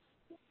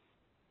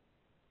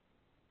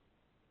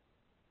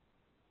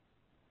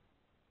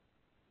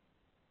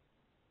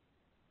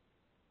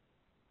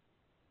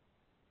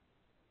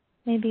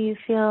 Maybe you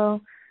feel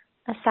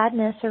a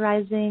sadness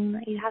arising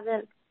that you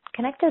haven't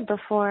connected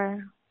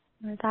before,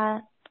 or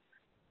that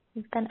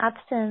you've been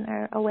absent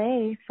or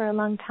away for a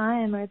long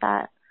time, or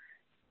that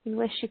you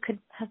wish you could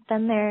have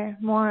been there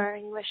more,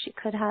 you wish you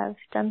could have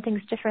done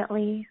things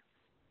differently.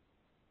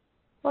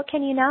 What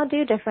can you now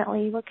do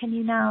differently? What can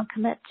you now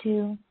commit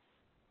to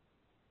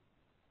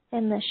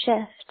in the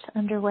shift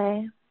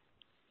underway?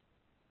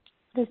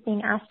 What is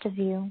being asked of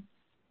you?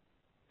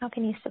 How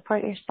can you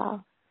support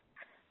yourself?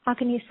 How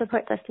can you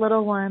support this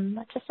little one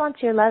that just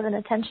wants your love and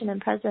attention and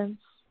presence?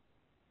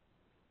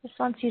 Just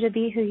wants you to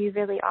be who you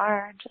really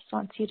are. Just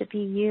wants you to be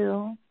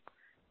you.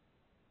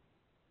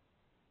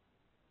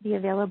 Be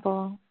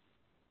available.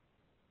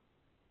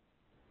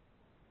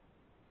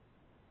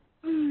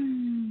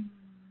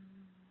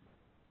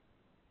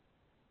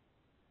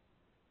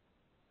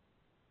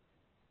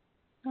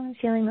 I'm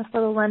feeling this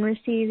little one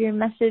receive your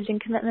message and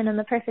commitment in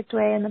the perfect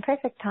way, in the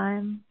perfect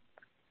time.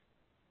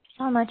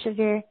 So much of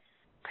your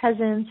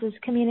presence is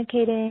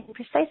communicating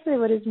precisely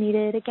what is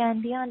needed,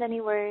 again, beyond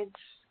any words.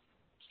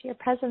 Your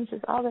presence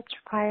is all that's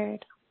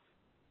required.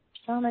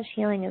 So much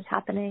healing is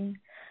happening.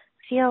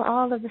 Feel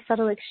all of the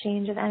subtle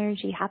exchange of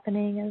energy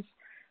happening as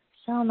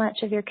so much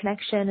of your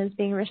connection is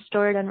being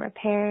restored and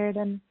repaired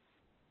and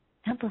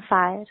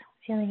amplified.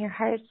 Feeling your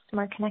hearts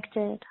more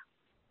connected.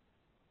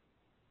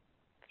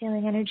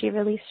 Feeling energy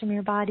released from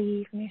your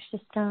body, from your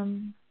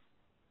system.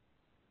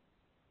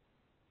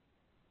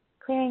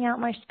 Clearing out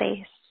more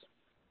space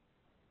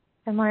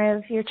for more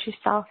of your true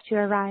self to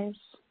arise.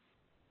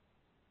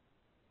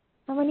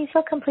 And when you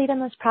feel complete in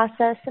this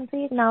process,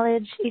 simply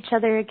acknowledge each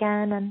other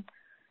again, and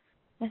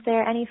if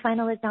there are any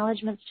final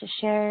acknowledgments to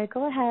share,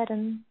 go ahead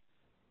and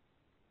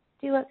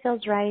do what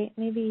feels right.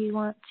 Maybe you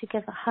want to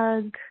give a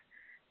hug,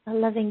 a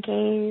loving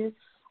gaze,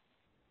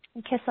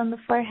 a kiss on the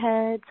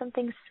forehead,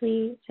 something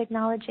sweet,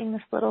 acknowledging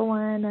this little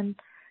one and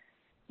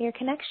your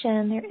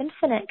connection, your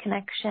infinite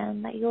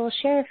connection that you will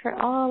share for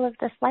all of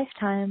this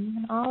lifetime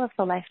and all of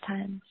the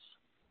lifetimes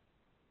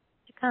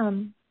to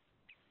come.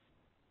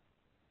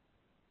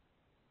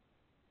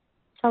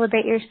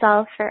 Celebrate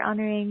yourself for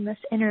honoring this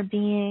inner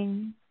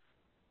being,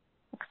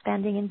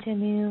 expanding into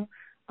new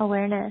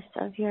awareness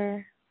of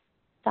your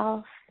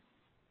self,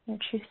 your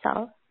true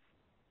self.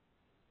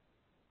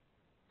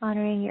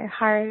 Honoring your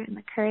heart and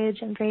the courage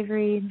and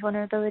bravery and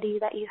vulnerability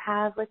that you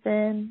have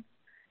within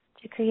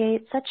to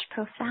create such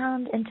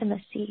profound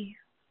intimacy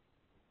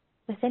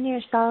within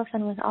yourself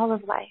and with all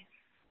of life.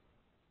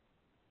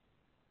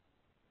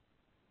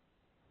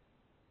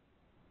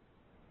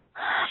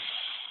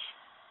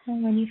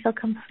 And when you feel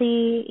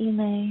complete, you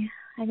may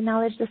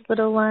acknowledge this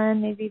little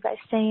one, maybe by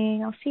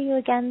saying, I'll see you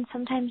again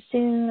sometime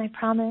soon, I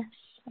promise.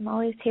 I'm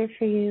always here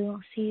for you.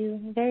 I'll see you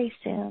very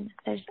soon.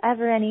 If there's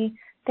ever anything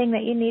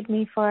that you need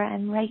me for,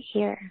 I'm right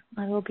here.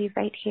 I will be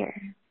right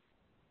here.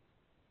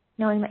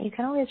 Knowing that you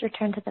can always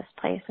return to this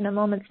place in a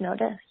moment's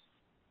notice.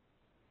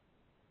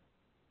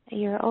 That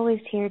you're always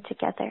here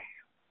together.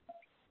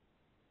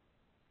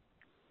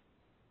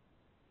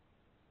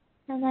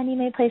 And then you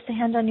may place a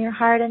hand on your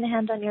heart and a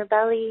hand on your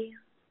belly.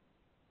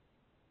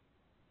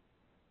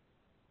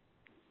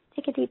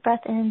 Take a deep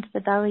breath into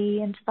the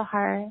belly, into the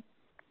heart.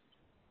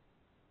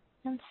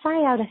 And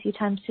sigh out a few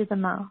times through the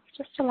mouth,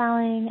 just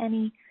allowing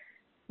any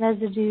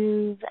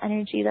residue of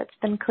energy that's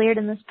been cleared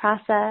in this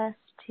process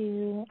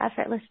to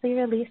effortlessly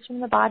release from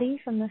the body,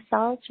 from the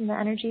cells, from the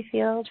energy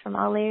field, from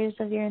all layers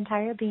of your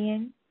entire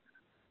being.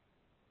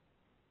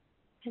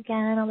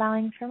 Again,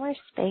 allowing for more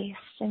space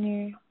in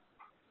your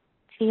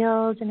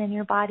field and in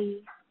your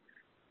body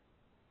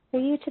for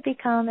you to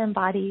become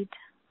embodied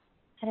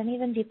at an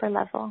even deeper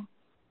level,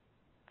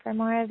 for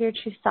more of your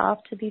true self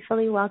to be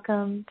fully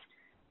welcomed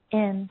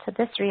into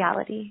this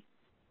reality,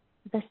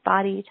 this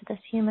body, to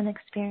this human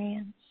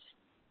experience.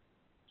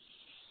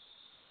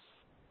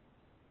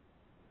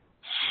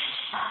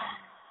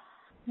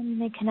 And you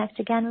may connect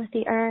again with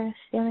the earth,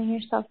 feeling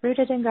yourself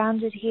rooted and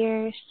grounded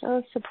here,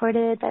 so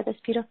supported by this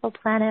beautiful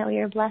planet we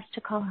are blessed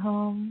to call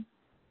home.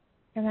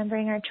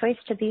 Remembering our choice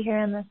to be here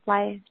in this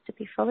life, to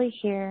be fully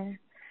here,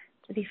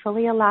 to be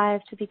fully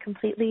alive, to be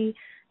completely,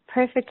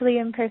 perfectly,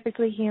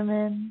 imperfectly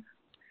human,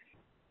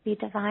 be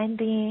divine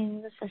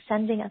beings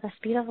ascending at the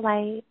speed of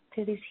light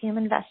through these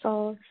human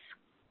vessels.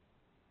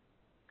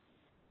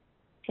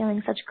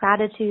 Feeling such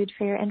gratitude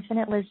for your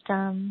infinite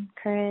wisdom,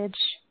 courage,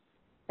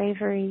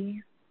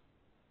 bravery,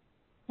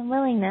 and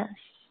willingness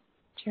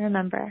to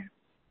remember.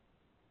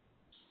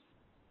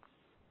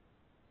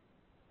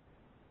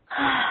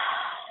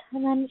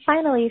 And then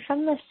finally,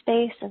 from this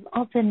space of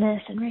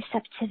openness and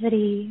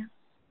receptivity,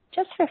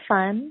 just for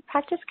fun,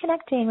 practice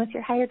connecting with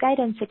your higher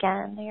guidance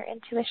again, your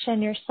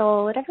intuition, your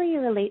soul, whatever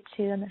you relate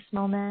to in this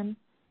moment.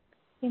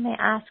 You may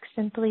ask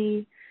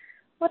simply,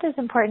 what is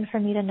important for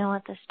me to know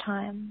at this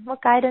time?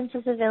 What guidance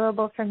is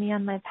available for me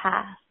on my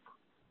path?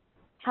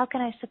 How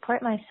can I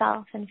support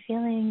myself in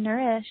feeling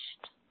nourished?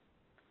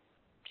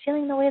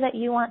 Feeling the way that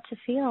you want to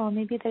feel.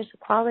 Maybe there's a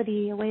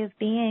quality, a way of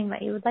being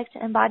that you would like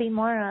to embody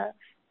more of.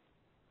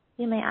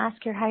 You may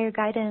ask your higher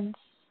guidance,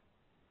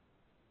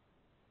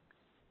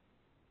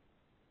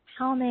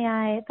 how may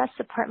I best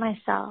support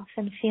myself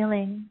in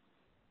feeling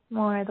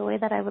more the way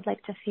that I would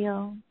like to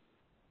feel?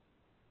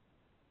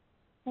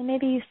 And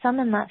maybe you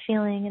summon that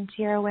feeling into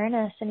your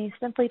awareness and you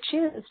simply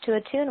choose to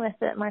attune with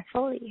it more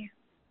fully.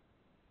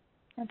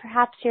 And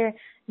perhaps your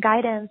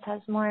guidance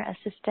has more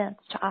assistance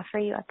to offer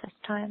you at this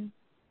time.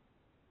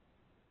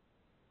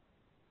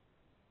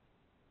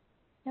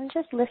 And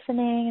just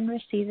listening and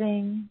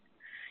receiving,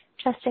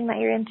 trusting that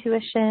your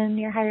intuition,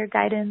 your higher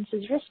guidance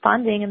is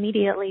responding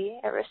immediately.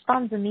 It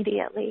responds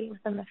immediately.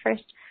 Within the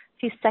first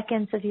few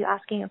seconds of you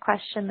asking a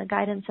question, the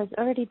guidance has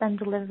already been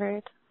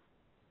delivered.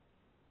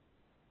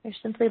 You're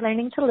simply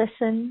learning to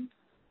listen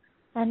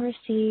and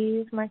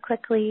receive more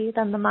quickly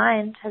than the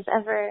mind has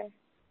ever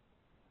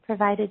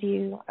provided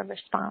you a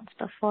response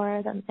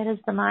before. Then it is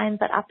the mind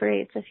that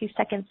operates a few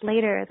seconds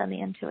later than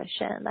the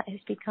intuition that has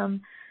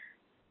become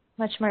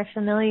much more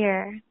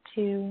familiar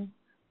to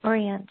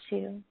orient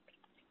to.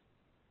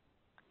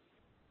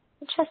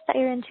 Trust that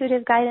your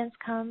intuitive guidance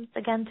comes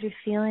again through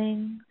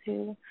feeling,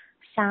 through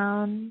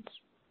sound,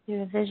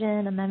 through a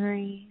vision, a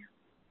memory,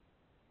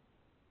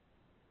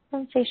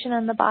 sensation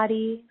in the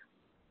body.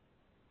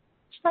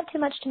 It's not too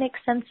much to make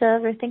sense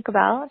of or think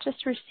about.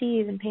 Just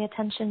receive and pay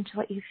attention to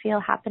what you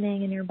feel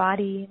happening in your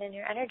body and in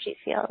your energy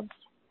fields.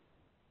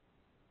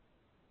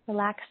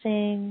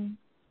 Relaxing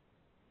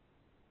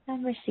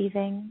and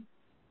receiving.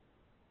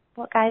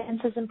 What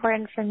guidance is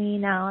important for me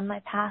now on my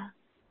path?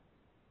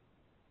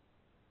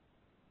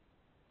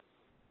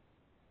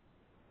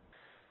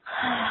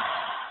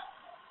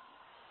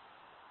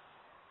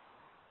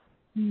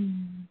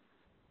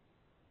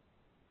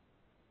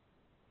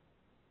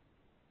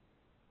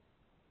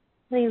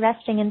 Really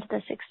resting into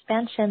this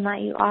expansion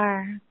that you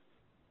are.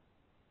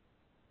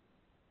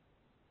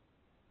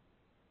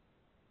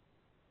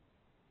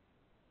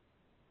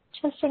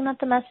 Trusting that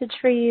the message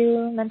for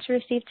you meant to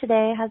receive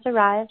today has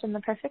arrived in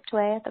the perfect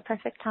way at the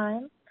perfect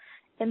time.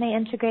 It may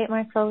integrate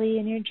more fully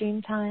in your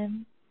dream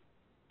time,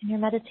 in your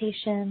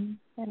meditation.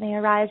 It may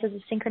arise as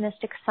a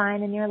synchronistic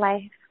sign in your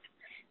life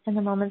in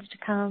the moments to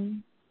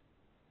come.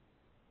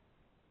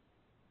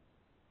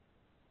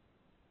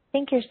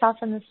 Thank yourself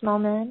in this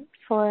moment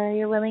for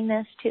your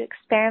willingness to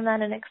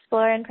experiment and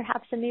explore in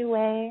perhaps a new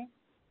way.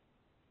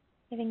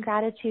 Giving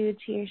gratitude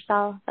to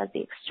yourself as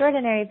the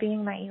extraordinary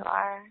being that you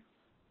are.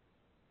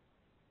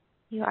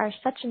 You are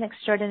such an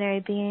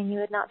extraordinary being. You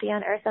would not be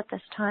on earth at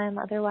this time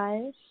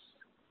otherwise.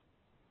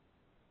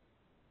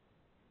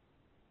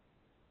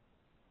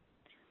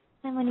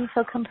 And when you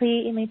feel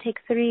complete, you may take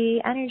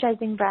 3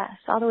 energizing breaths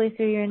all the way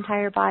through your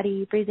entire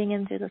body, breathing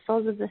in through the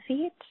soles of the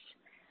feet,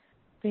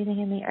 breathing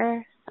in the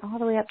earth, all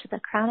the way up to the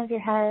crown of your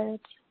head,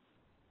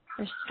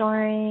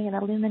 restoring and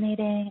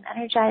illuminating and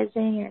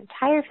energizing your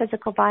entire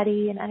physical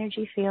body and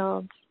energy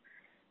fields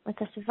with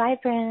this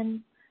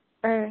vibrant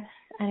earth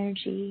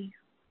energy.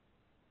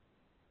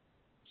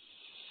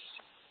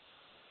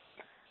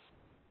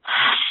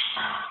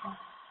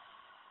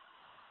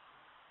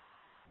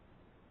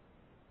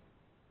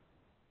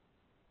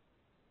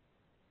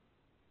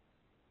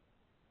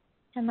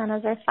 And then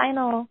as our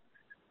final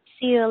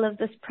seal of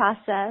this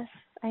process,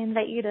 I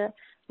invite you to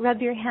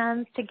rub your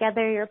hands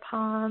together, your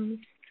palms,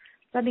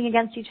 rubbing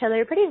against each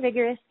other pretty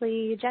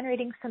vigorously,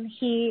 generating some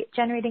heat,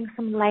 generating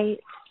some light,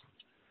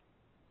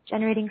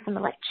 generating some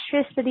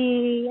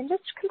electricity, and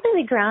just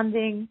completely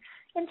grounding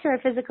into our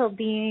physical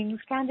beings,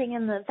 grounding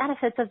in the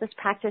benefits of this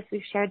practice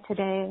we've shared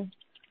today.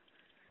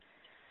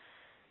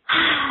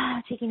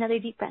 Taking another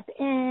deep breath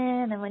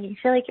in, and when you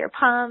feel like your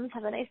palms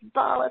have a nice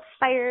ball of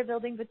fire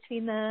building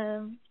between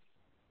them,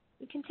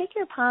 you can take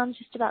your palms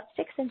just about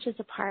 6 inches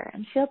apart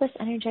and feel this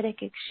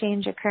energetic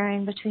exchange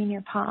occurring between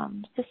your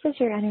palms. This is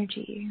your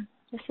energy.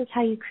 This is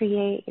how you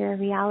create your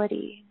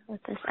reality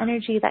with this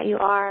energy that you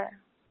are.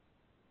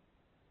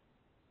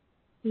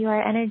 You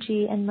are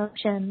energy in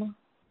motion.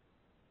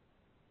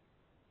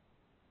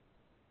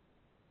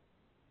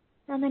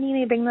 And then you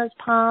may bring those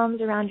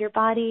palms around your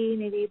body.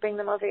 Maybe you bring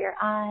them over your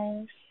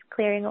eyes,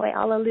 clearing away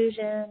all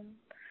illusion.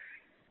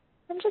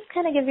 And just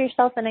kind of give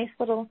yourself a nice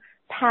little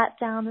pat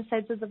down the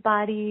sides of the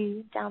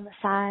body, down the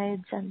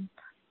sides, and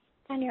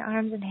down your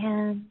arms and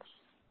hands.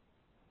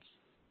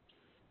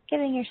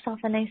 Giving yourself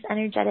a nice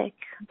energetic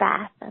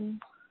bath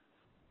and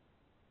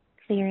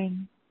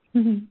clearing.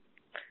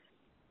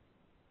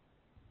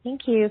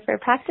 Thank you for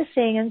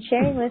practicing and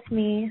sharing with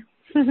me.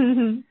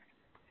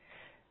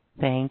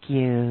 Thank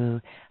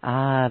you.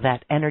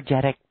 That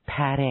energetic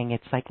patting.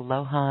 It's like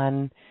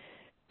Lohan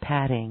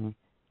patting.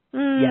 Yes.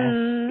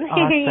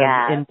 Awesome.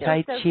 Yeah, in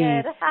Tai so Chi.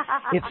 good.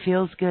 It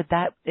feels good.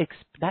 That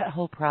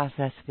whole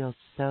process feels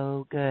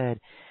so good.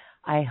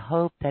 I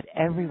hope that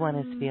everyone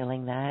is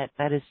feeling that.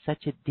 That is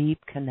such a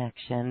deep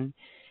connection,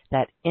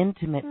 that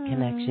intimate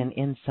connection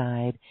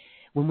inside.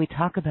 When we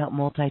talk about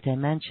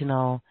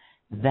multidimensional,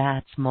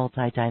 that's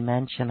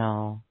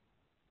multidimensional.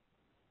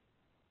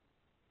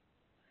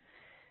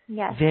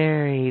 Yes.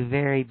 Very,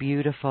 very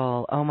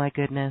beautiful. Oh my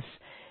goodness.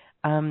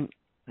 And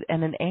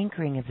an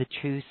anchoring of the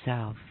true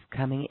self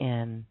coming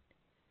in,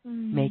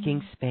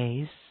 making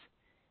space,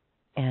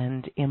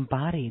 and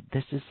embodied.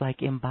 This is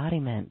like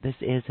embodiment. This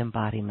is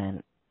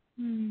embodiment.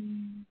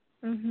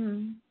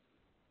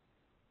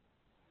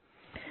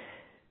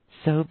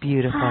 So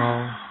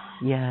beautiful.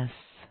 Yes.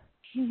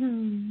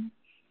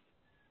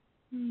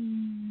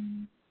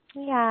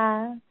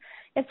 Yeah.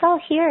 It's all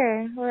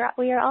here.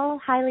 We are all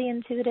highly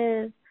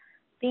intuitive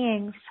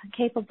beings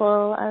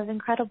capable of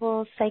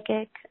incredible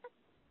psychic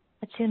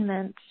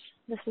attunement.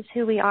 This is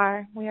who we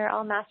are. We are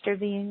all master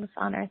beings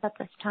on Earth at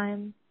this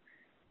time.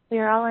 We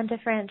are all on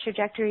different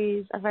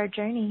trajectories of our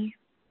journey.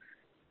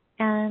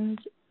 And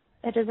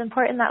it is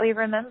important that we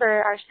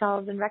remember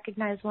ourselves and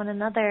recognize one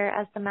another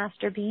as the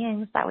master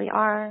beings that we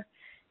are,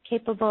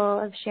 capable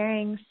of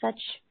sharing such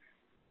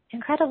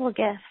incredible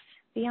gifts,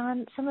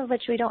 beyond some of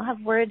which we don't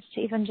have words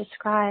to even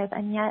describe.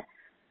 And yet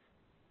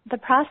the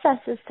process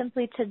is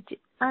simply to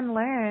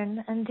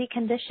unlearn and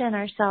decondition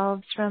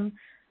ourselves from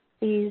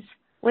these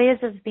ways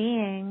of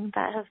being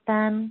that have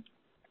been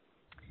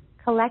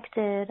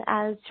collected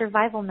as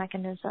survival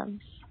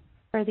mechanisms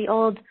for the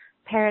old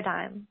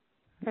paradigm,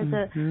 for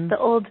the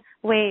old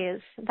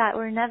ways that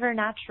were never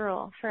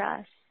natural for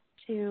us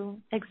to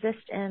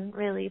exist in,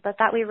 really, but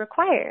that we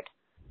required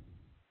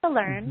to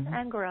learn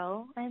and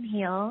grow and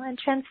heal and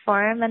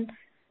transform and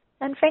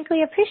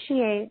frankly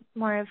appreciate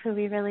more of who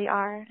we really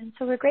are. And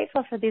so we're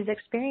grateful for these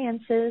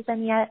experiences,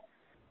 and yet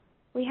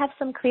we have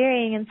some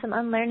clearing and some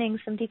unlearning,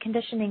 some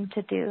deconditioning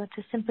to do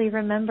to simply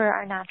remember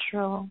our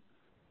natural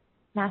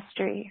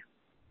mastery.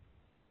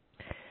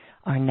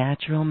 Our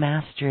natural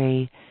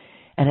mastery,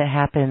 and it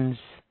happens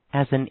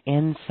as an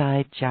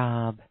inside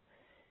job.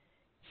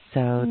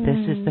 So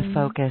this is the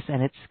focus,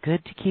 and it's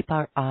good to keep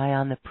our eye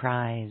on the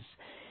prize,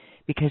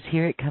 because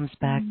here it comes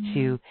back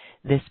to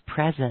this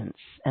presence,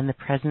 and the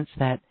presence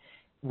that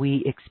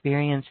we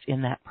experienced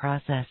in that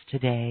process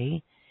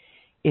today.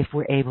 If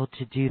we're able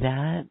to do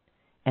that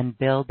and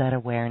build that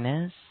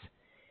awareness,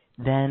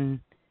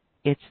 then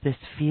it's this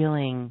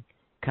feeling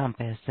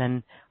compass,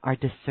 and our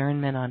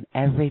discernment on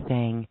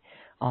everything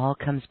all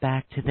comes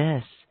back to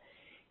this.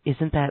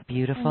 Isn't that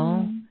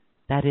beautiful?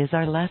 That is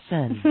our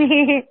lesson.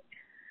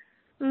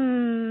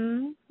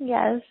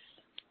 Yes.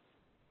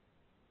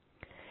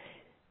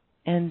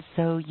 And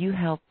so you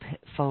help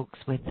folks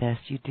with this.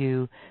 You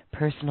do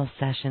personal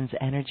sessions,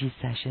 energy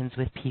sessions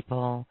with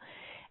people,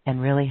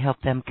 and really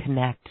help them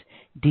connect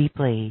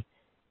deeply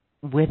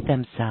with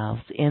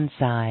themselves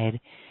inside,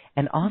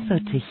 and also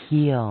to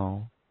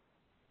heal.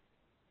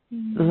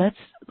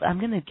 I'm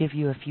going to give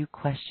you a few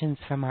questions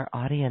from our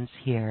audience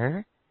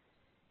here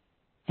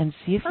and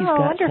see if you've got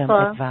wonderful.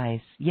 some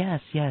advice.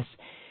 Yes.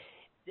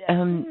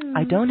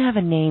 I don't have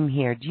a name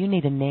here. Do you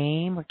need a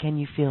name, or can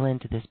you feel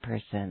into this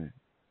person?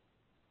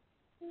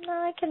 No,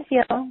 I can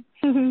feel.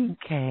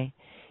 Okay,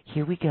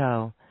 here we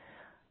go.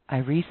 I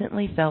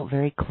recently felt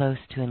very close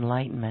to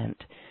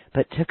enlightenment,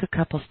 but took a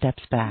couple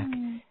steps back,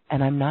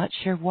 and I'm not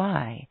sure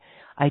why.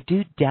 I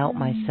do doubt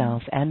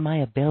myself and my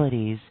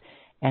abilities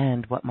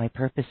and what my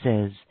purpose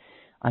is.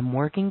 I'm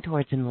working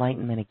towards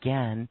enlightenment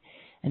again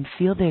and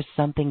feel there's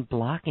something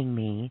blocking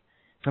me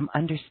from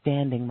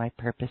understanding my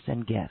purpose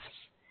and gifts.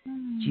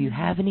 Do you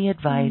have any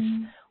advice,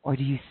 or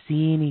do you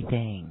see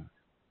anything?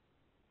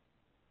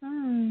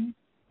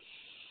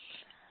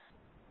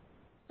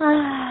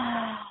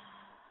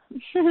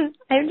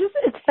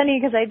 It's funny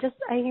because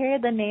I hear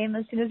the name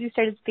as soon as you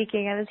started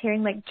speaking. I was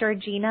hearing like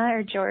Georgina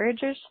or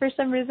George or for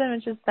some reason,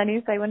 which is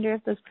funny. So I wonder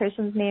if this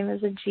person's name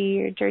is a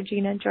G or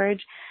Georgina,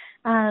 George.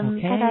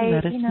 Okay,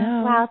 let us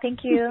know. Wow,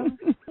 thank you.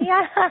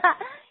 Yeah.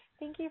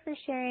 Thank you for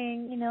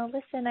sharing.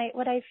 Listen,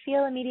 what I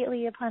feel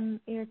immediately upon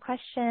your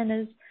question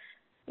is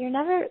you're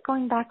never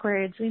going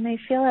backwards. We may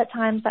feel at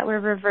times that we're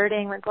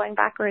reverting, we're going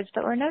backwards,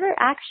 but we're never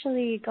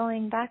actually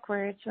going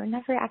backwards. We're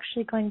never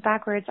actually going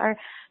backwards. Our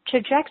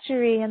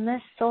trajectory in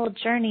this soul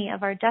journey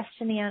of our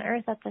destiny on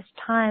earth at this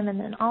time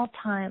and in all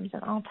times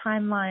and all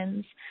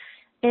timelines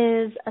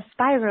is a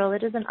spiral.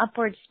 It is an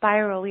upward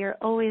spiral. We are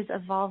always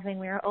evolving.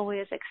 We are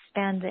always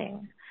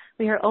expanding.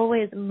 We are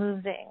always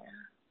moving.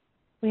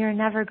 We are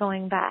never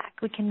going back.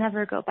 We can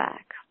never go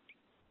back.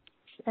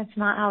 That's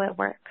not how it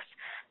works.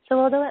 So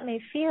although it may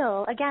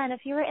feel, again, if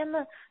you were in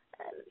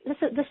this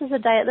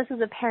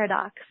is a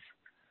paradox.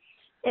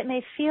 It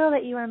may feel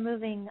that you are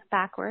moving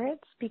backwards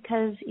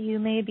because you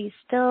may be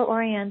still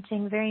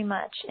orienting very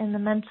much in the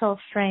mental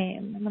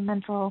frame, in the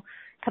mental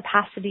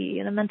capacity,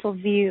 in the mental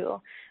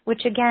view,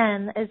 which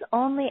again is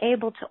only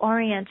able to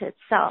orient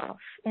itself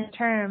in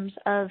terms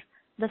of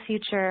the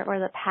future or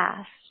the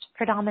past,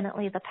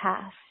 predominantly the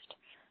past.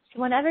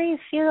 So whenever you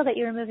feel that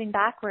you're moving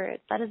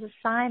backwards, that is a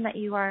sign that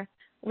you are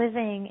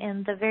living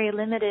in the very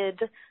limited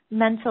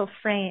mental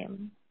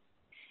frame.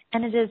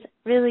 And it is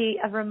really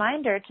a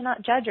reminder to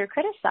not judge or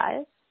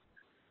criticize,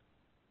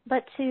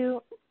 but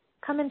to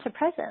come into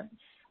presence,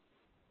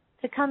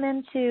 to come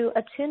into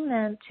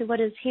attunement to what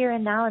is here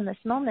and now in this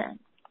moment,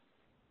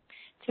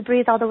 to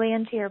breathe all the way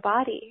into your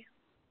body,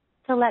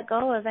 to let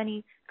go of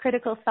any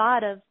critical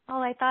thought of,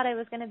 I thought I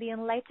was going to be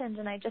enlightened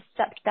and I just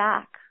stepped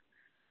back.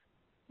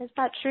 Is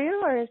that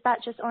true, or is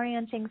that just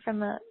orienting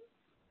from a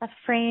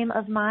frame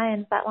of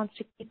mind that wants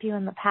to keep you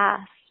in the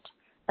past,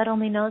 that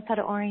only knows how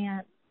to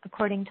orient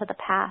according to the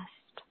past,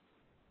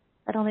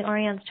 that only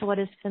orients to what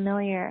is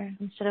familiar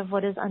instead of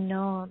what is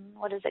unknown,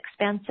 what is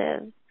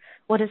expansive,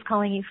 what is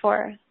calling you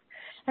forth?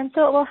 And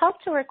so it will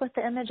help to work with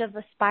the image of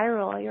a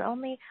spiral. You're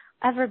only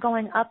ever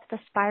going up the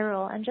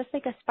spiral. And just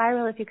like a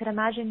spiral, if you could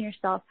imagine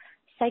yourself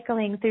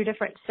cycling through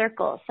different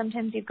circles,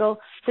 sometimes you go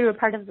through a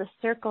part of the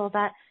circle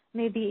that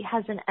maybe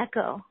has an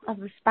echo of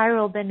the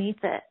spiral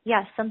beneath it.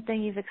 Yes,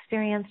 something you've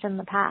experienced in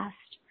the past.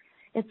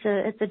 It's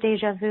a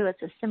deja vu.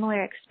 It's a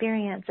similar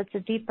experience. It's a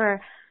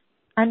deeper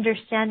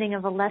understanding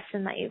of a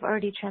lesson that you've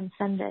already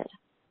transcended.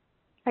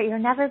 But you're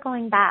never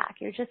going back.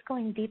 You're just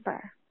going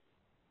deeper.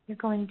 You're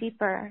going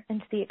deeper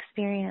into the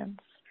experience.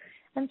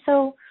 And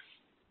so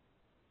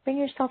bring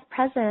yourself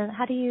present.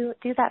 How do you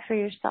do that for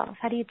yourself?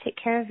 How do you take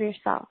care of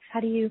yourself?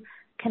 How do you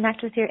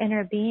connect with your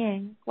inner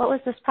being? What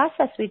was this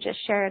process we just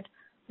shared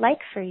like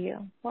for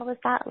you? What was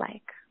that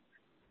like?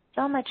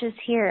 So much is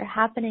here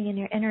happening in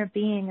your inner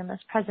being in this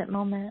present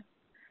moment.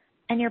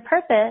 And your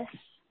purpose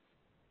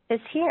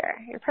is here.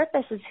 Your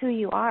purpose is who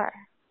you are.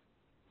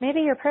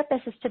 Maybe your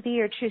purpose is to be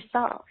your true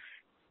self.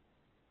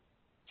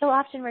 So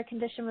often we're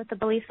conditioned with the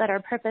belief that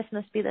our purpose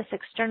must be this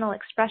external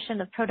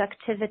expression of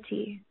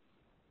productivity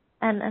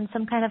and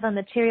some kind of a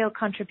material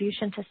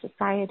contribution to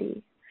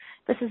society.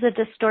 This is a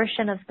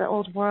distortion of the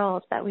old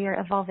world that we are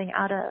evolving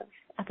out of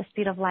at the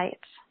speed of light.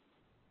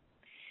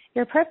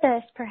 Your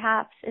purpose,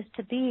 perhaps, is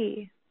to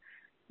be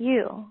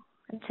you,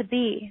 and to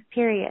be,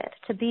 period,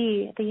 to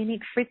be the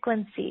unique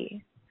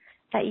frequency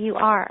that you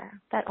are,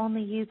 that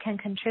only you can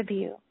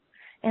contribute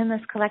in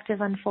this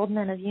collective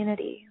unfoldment of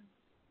unity,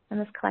 in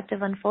this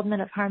collective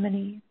unfoldment of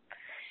harmony.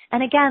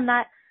 And again,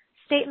 that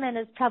statement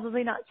is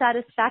probably not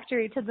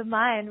satisfactory to the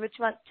mind, which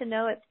wants to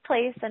know its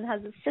place and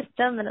has a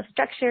system and a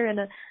structure and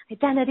an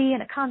identity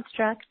and a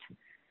construct.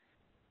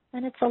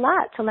 And it's a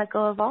lot to let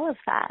go of all of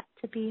that,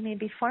 to be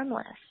maybe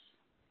formless,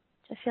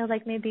 to feel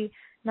like maybe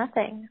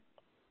nothing,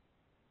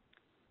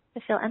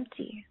 to feel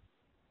empty.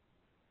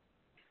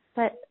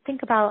 But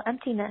think about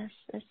emptiness.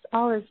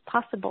 All is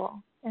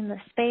possible. In the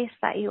space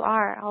that you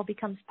are, all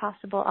becomes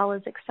possible, all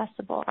is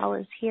accessible, all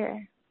is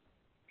here.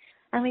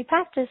 And we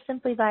practice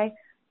simply by,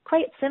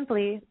 quite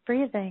simply,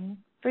 breathing.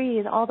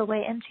 Breathe all the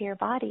way into your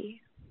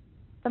body.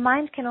 The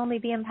mind can only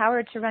be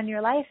empowered to run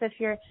your life if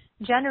you're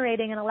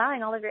generating and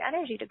allowing all of your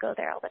energy to go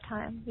there all the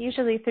time,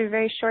 usually through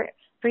very short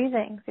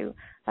breathing, through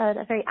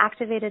a very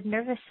activated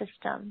nervous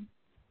system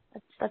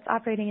that's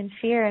operating in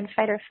fear and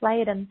fight or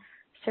flight and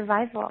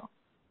survival.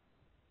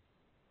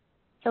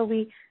 So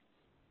we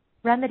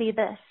remedy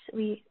this.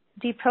 We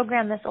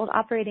deprogram this old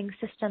operating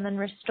system and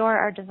restore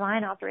our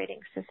divine operating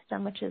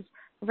system, which is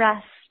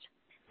rest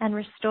and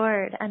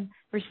restored and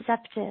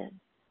receptive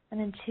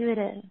and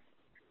intuitive,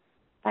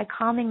 by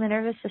calming the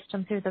nervous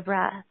system through the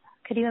breath.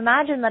 Could you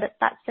imagine that it's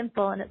that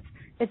simple and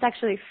it's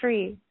actually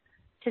free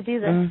to do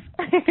this?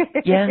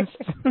 Yes.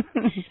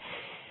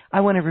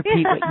 I want to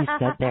repeat what you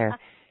said there.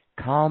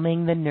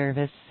 Calming the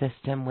nervous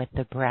system with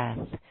the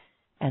breath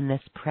and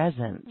this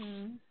presence.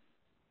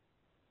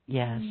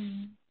 Yes.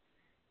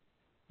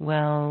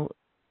 Well,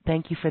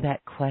 thank you for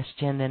that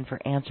question and for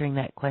answering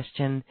that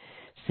question,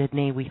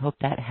 Sydney. We hope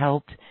that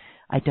helped.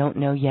 I don't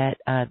know yet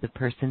the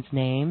person's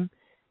name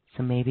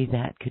So maybe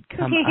that could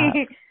come up.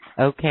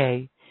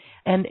 Okay.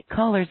 And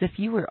callers, if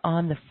you were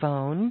on the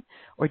phone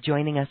or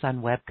joining us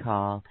on web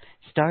call,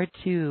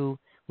 *2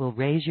 will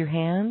raise your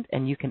hand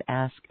and you can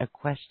ask a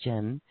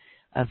question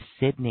of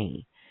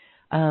Sydney.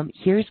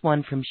 Here's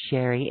one from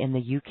Sherry in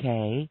the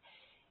UK,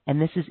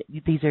 and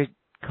these are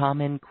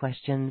common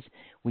questions.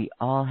 We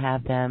all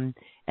have them,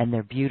 and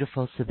they're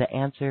beautiful, so the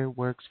answer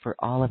works for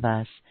all of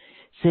us.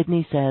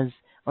 Sherry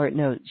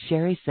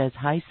says,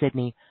 "Hi,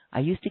 Sydney. I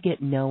used to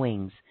get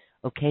knowings,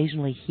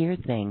 occasionally hear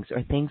things,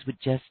 or things would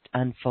just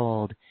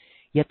unfold.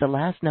 Yet the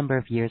last number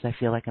of years I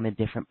feel like I'm a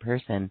different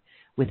person,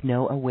 with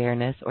no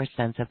awareness or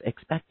sense of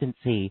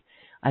expectancy.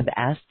 I've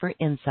asked for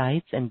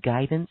insights and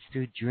guidance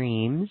through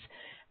dreams,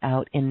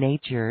 out in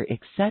nature,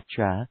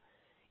 etc.,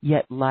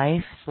 yet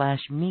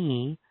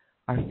life/me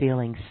are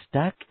feeling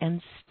stuck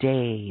and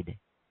stayed."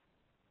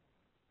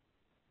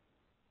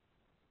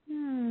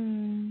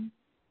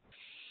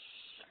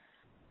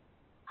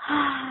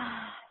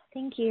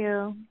 Thank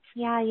you.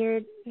 Yeah,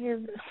 you're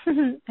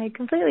I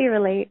completely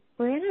relate.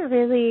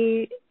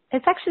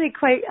 It's actually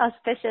quite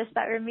auspicious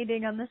that we're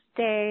meeting on this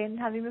day and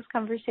having this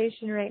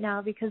conversation right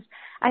now, because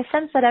I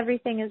sense that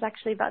everything is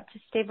actually about to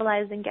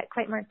stabilize and get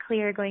quite more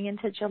clear going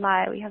into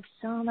July. We have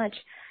so much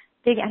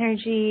big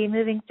energy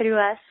moving through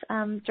us,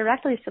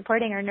 directly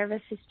supporting our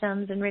nervous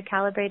systems and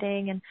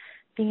recalibrating and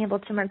being able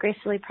to more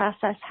gracefully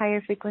process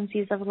higher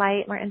frequencies of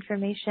light, more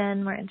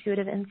information, more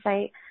intuitive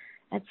insight,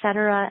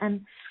 etc.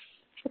 And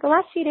for the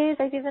last few days,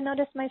 I've even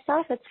noticed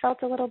myself, it's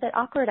felt a little bit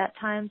awkward at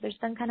times. There's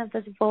been kind of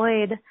this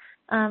void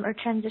or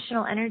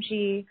transitional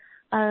energy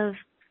of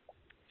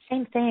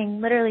same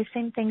thing, literally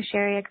same thing,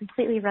 Sherry. I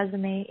completely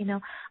resonate.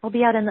 I'll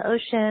be out in the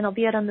ocean, I'll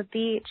be out on the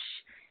beach,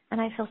 and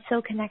I feel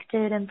so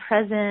connected and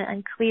present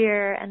and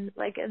clear and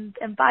like the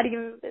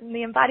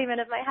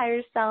embodiment of my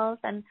higher self,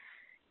 and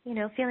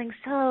feeling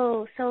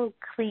so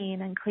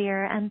clean and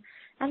clear. And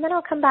then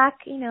I'll come back,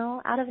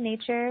 out of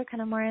nature,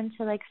 kind of more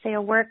into like, say,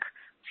 a work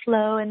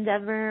flow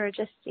endeavor, or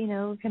just,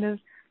 kind of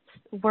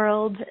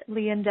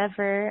worldly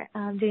endeavor,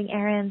 doing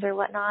errands or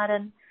whatnot.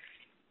 And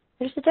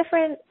there's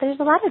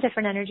a lot of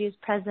different energies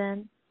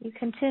present. You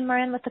can tune more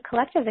in with the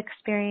collective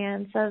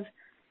experience of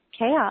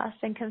chaos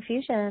and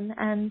confusion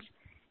and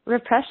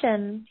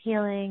repression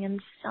healing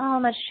and so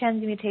much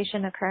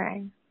transmutation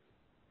occurring.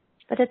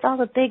 But it's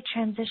all a big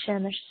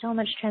transition. There's so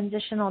much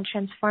transitional,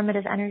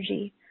 transformative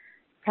energy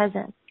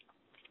present.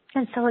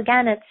 And so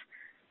again, it's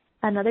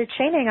another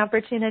training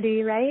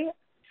opportunity, right?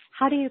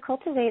 How do you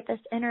cultivate this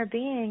inner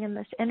being and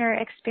this inner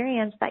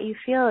experience that you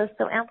feel is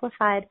so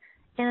amplified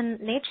in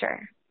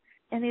nature,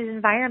 in these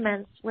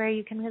environments where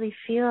you can really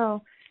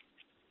feel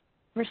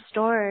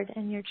restored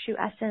in your true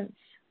essence,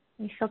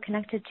 and you feel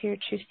connected to your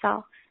true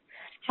self?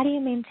 How do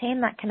you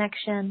maintain that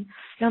connection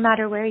no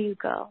matter where you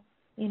go?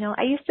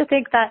 I used to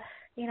think that,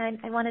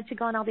 I wanted to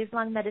go on all these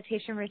long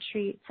meditation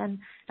retreats and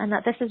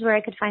that this is where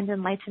I could find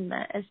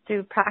enlightenment, is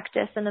through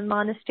practice in a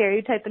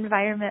monastery type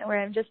environment where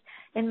I'm just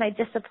in my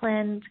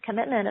disciplined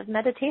commitment of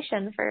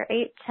meditation for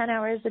 8-10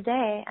 hours a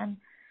day and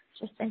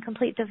just in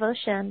complete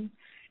devotion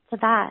to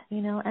that,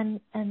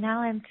 and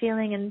now I'm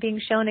feeling and being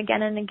shown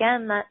again and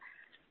again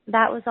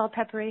that was all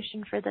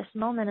preparation for this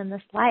moment in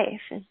this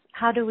life. Is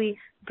how do we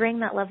bring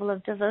that level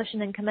of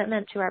devotion and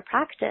commitment to our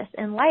practice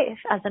in life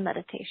as a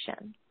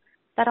meditation?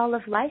 That all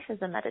of life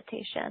is a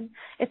meditation.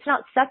 It's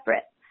not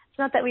separate. It's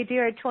not that we do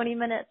our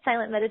 20-minute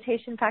silent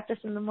meditation practice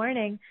in the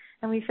morning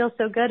and we feel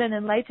so good and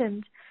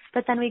enlightened,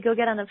 but then we go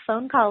get on a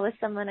phone call with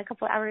someone a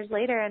couple hours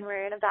later and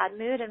we're in a bad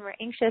mood and we're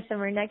anxious and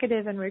we're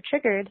negative and we're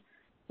triggered.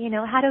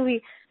 How do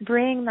we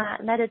bring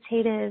that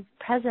meditative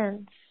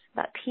presence,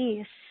 that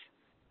peace,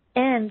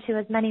 into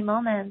as many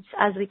moments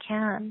as we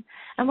can?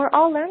 And we're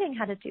all learning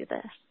how to do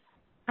this.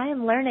 I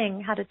am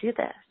learning how to do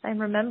this. I'm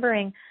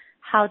remembering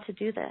how to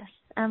do this.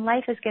 And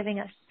life is giving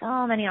us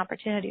so many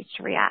opportunities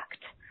to react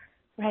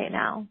right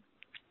now.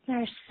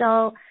 There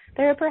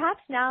are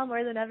perhaps now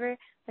more than ever,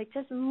 like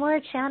just more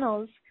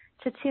channels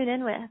to tune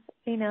in with,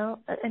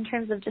 in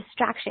terms of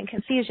distraction,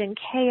 confusion,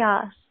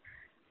 chaos.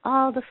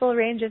 All the full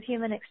range of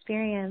human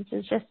experience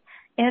is just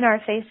in our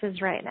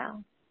faces right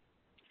now.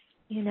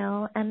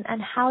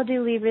 And how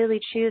do we really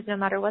choose, no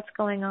matter what's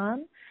going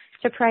on,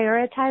 to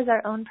prioritize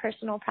our own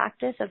personal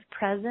practice of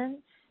presence,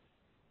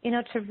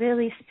 to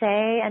really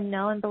say and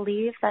know and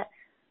believe that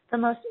the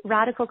most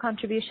radical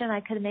contribution I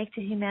could make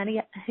to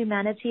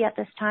humanity at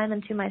this time,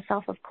 and to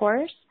myself, of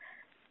course,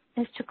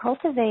 is to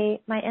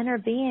cultivate my inner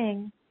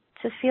being,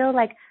 to feel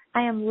like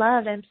I am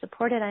loved, I'm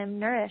supported, I'm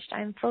nourished,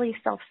 I'm fully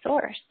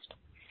self-sourced.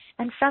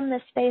 And from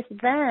this space,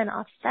 then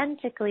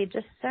authentically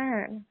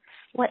discern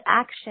what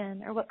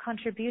action or what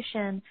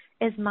contribution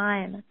is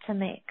mine to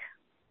make.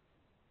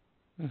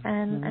 Mm-hmm.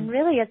 And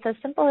really, it's as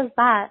simple as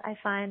that, I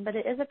find. But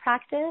it is a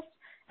practice,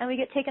 and we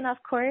get taken off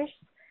course,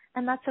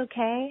 and that's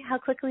okay. How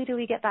quickly do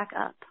we get back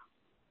up?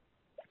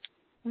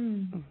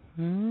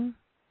 Mm-hmm.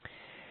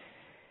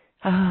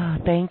 Oh,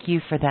 thank you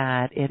for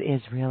that. It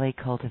is really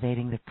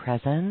cultivating the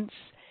presence,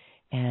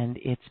 and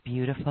it's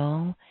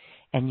beautiful.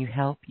 And you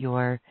help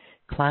your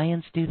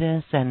clients do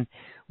this, and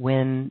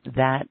when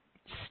that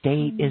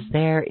state is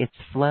there, its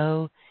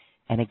flow.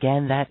 And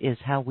again, that is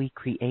how we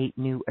create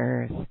new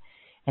earth.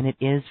 And it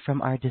is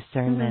from our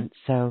discernment.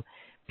 So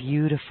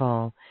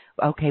beautiful.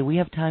 Okay, we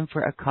have time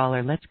for a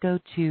caller. Let's go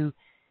to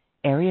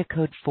area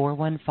code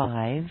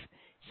 415,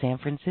 San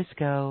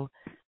Francisco.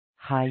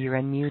 Hi, you're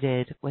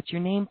unmuted. What's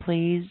your name,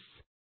 please?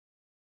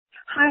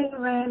 Hi,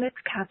 Lorraine. It's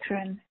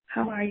Catherine.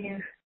 How are you?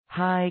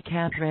 Hi,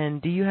 Catherine.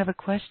 Do you have a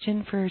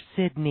question for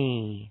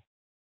Sydney?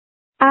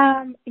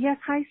 Yes.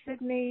 Hi,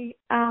 Sydney.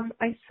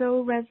 I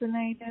so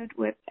resonated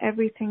with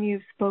everything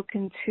you've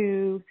spoken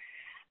to.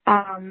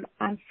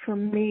 And for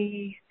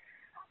me,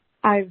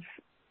 I've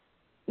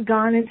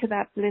gone into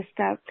that blissed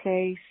out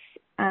place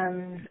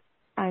and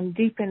I'm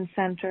deep in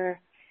center.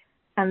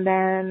 And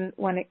then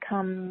when it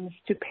comes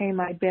to pay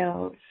my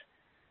bills,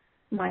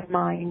 my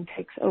mind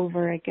takes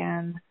over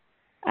again,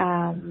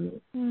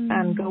 and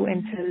go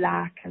into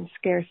lack and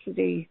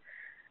scarcity.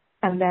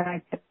 And then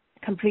I get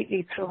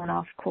completely thrown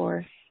off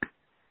course.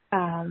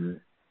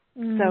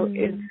 So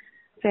is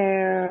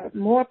there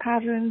more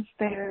patterns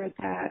there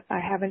that I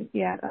haven't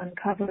yet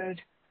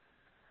uncovered?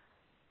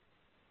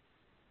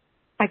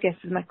 I guess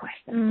is my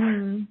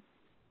question.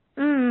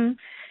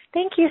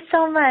 Thank you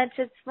so much.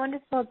 It's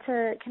wonderful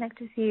to connect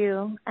with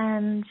you.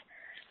 And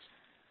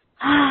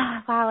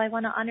wow, I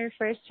want to honor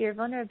first your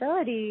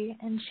vulnerability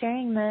and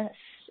sharing this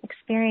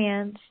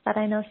experience that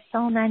I know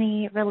so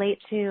many relate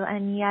to,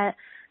 and yet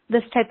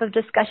this type of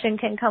discussion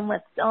can come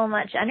with so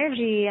much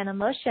energy and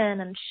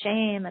emotion and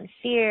shame and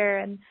fear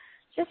and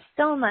just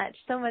so much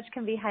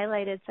can be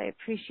highlighted. So I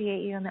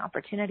appreciate you and the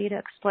opportunity to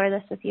explore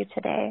this with you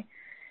today.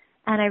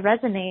 And I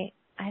resonate.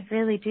 I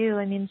really do.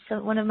 I mean,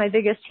 so one of my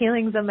biggest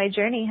healings of my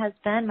journey has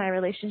been my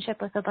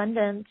relationship with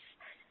abundance,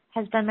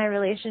 has been my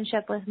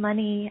relationship with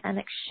money and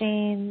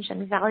exchange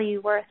and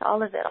value, worth,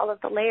 all of it, all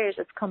of the layers.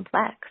 It's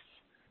complex.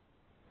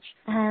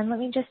 And let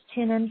me just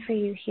tune in for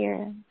you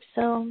here.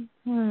 So,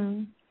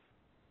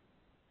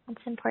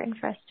 what's important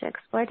for us to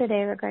explore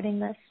today regarding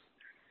this?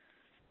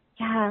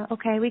 Yeah,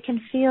 okay, we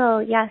can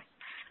feel, yes,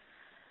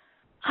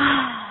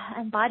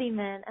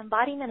 embodiment.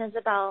 Embodiment is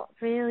about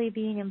really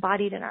being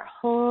embodied in our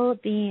whole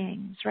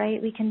beings,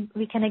 right? We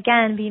can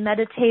again be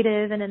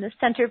meditative and in the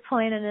center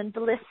point and in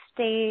bliss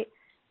state,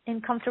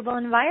 in comfortable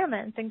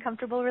environments, in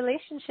comfortable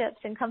relationships,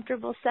 in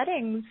comfortable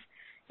settings,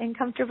 in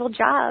comfortable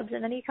jobs,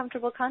 in any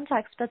comfortable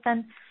context. But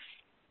then,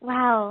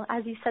 wow,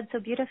 as you said so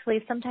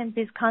beautifully, sometimes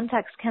these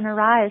contexts can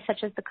arise,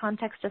 such as the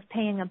context of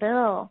paying a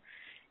bill,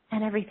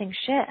 and everything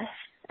shifts.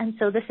 And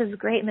so this is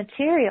great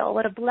material.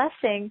 What a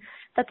blessing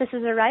that this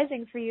is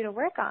arising for you to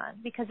work on,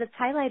 because it's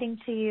highlighting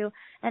to you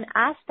an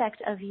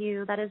aspect of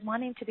you that is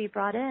wanting to be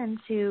brought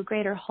into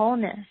greater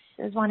wholeness,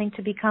 is wanting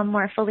to become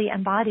more fully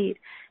embodied,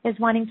 is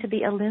wanting to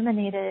be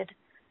illuminated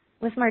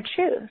with more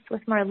truth,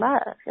 with more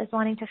love, is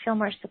wanting to feel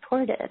more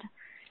supported.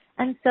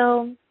 And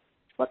so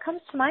what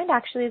comes to mind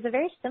actually is a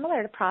very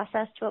similar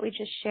process to what we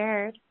just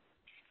shared.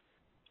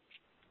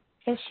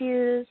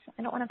 Issues,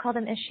 I don't want to call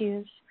them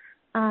issues,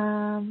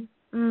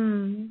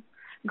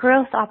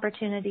 growth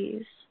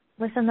opportunities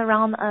within the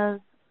realm of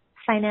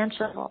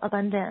financial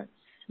abundance,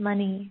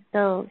 money,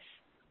 bills.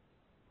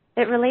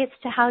 It relates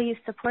to how you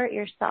support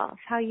yourself,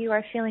 how you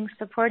are feeling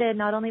supported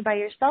not only by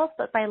yourself,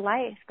 but by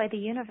life, by the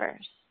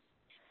universe.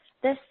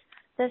 This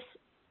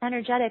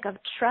energetic of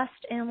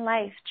trust in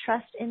life,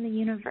 trust in the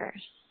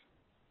universe.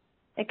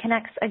 It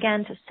connects,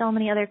 again, to so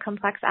many other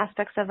complex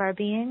aspects of our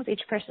beings.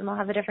 Each person will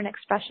have a different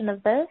expression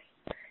of this.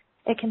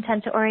 It can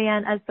tend to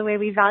orient as the way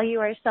we value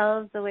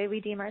ourselves, the way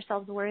we deem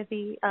ourselves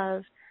worthy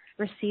of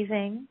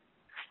receiving,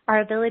 our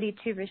ability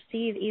to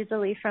receive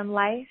easily from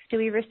life. Do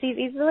we receive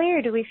easily,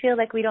 or do we feel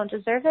like we don't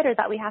deserve it, or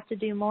that we have to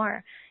do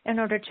more in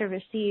order to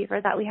receive,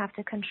 or that we have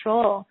to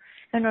control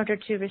in order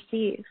to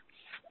receive?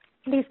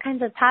 These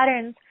kinds of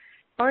patterns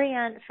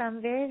orient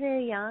from very,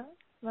 very young,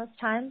 most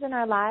times in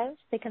our lives.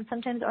 They can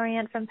sometimes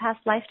orient from past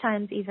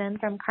lifetimes, even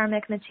from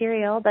karmic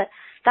material, but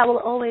that will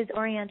always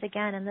orient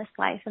again in this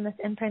life, in this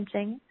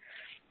imprinting.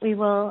 We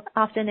will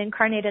often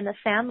incarnate in a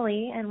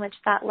family in which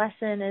that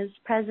lesson is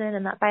present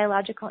and that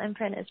biological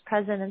imprint is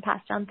present and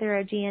passed down through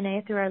our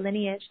DNA, through our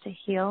lineage to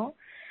heal.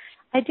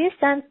 I do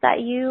sense that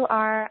you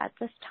are, at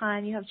this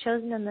time, you have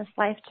chosen in this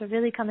life to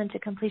really come into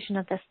completion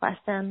of this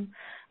lesson,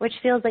 which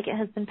feels like it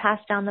has been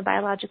passed down the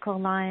biological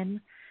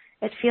line.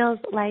 It feels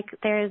like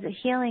there is a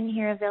healing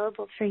here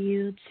available for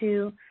you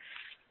to,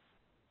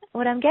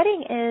 what I'm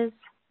getting is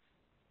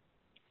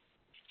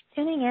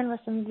tuning in with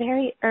some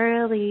very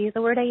early,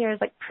 the word I hear is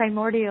like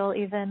primordial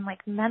even, like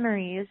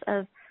memories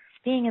of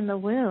being in the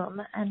womb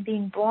and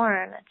being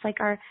born. It's like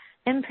our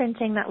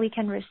imprinting that we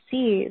can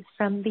receive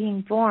from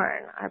being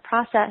born, our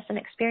process and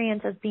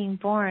experience of being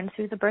born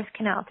through the birth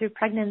canal, through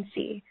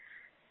pregnancy,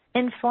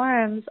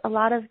 informs a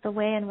lot of the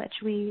way in which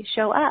we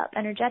show up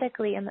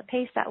energetically and the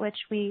pace at which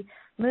we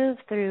move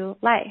through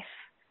life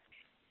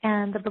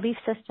and the belief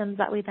systems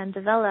that we then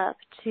develop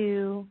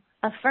to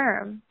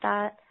affirm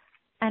that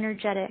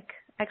energetic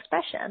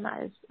expression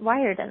that is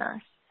wired in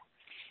us.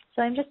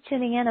 So I'm just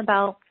tuning in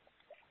about,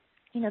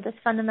 this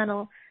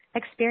fundamental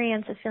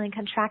experience of feeling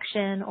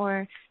contraction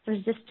or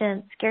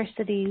resistance,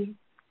 scarcity,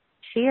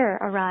 fear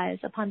arise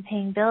upon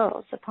paying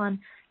bills, upon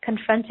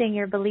confronting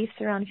your beliefs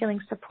around feeling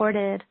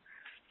supported,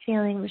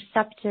 feeling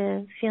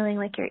receptive, feeling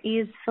like you're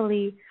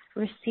easily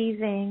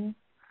receiving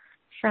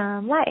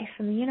from life,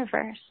 from the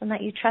universe, and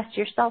that you trust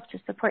yourself to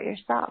support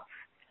yourself.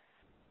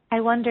 I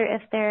wonder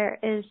if there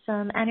is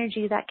some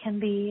energy that can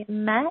be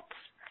met,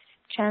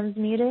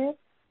 transmuted,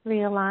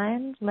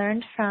 realigned,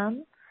 learned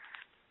from,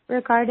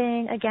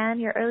 regarding, again,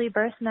 your early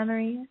birth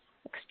memories,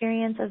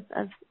 experience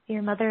of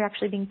your mother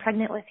actually being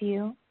pregnant with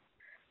you.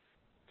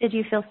 Did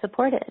you feel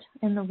supported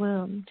in the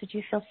womb? Did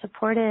you feel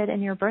supported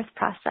in your birth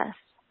process?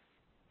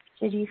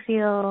 Did you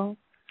feel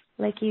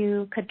like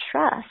you could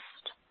trust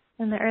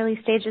in the early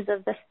stages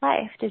of this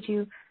life? Did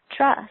you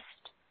trust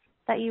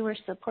that you were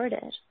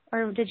supported?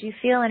 Or did you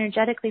feel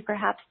energetically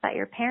perhaps that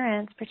your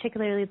parents,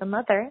 particularly the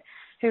mother,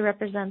 who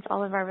represents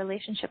all of our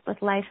relationship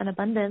with life and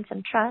abundance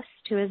and trust,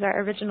 who is our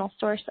original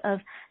source of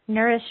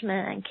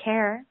nourishment and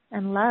care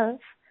and love,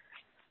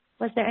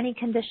 was there any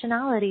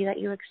conditionality that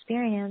you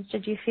experienced?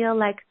 Did you feel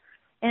like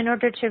in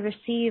order to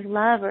receive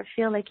love or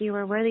feel like you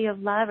were worthy of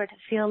love or to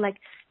feel like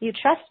you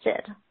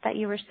trusted that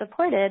you were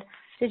supported,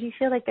 did you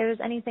feel like there was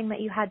anything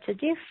that you had to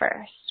do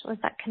first? Was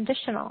that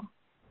conditional?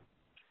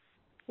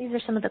 These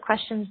are some of the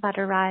questions that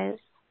arise.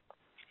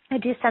 I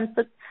do sense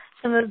that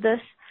some of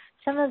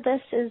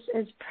this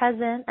is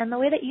present, and the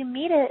way that you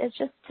meet it is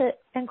just to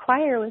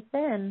inquire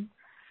within.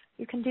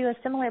 You can do a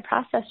similar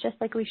process just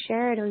like we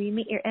shared, or you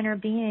meet your inner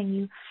being.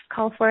 You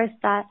call forth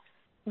that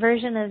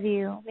version of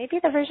you, maybe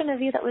the version of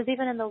you that was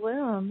even in the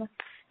womb,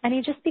 and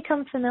you just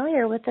become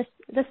familiar with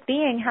this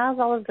being has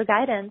all of the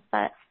guidance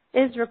that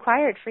is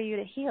required for you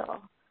to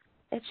heal.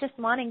 It's just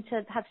wanting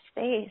to have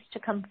space to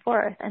come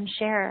forth and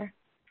share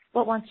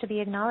what wants to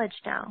be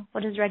acknowledged now,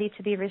 what is ready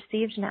to be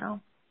received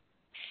now.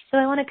 So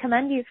I want to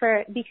commend you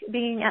for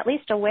being at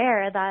least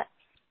aware that,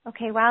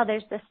 okay, wow,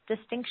 there's this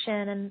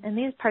distinction, and in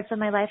these parts of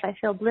my life I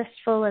feel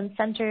blissful and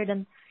centered,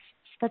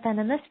 but then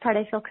in this part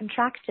I feel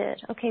contracted.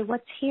 Okay,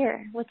 what's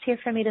here? What's here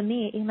for me to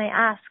meet? You may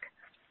ask,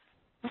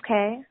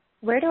 okay,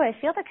 where do I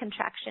feel the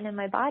contraction in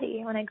my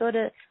body when I go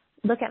to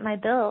look at my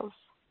bills?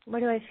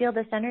 Where do I feel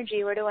this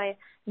energy? Where do I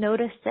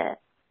notice it?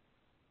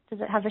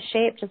 Does it have a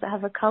shape? Does it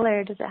have a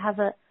color? Does it have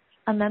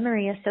a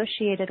memory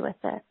associated with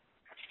it?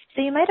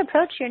 So you might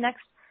approach your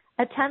next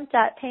attempt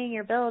at paying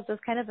your bills as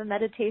kind of a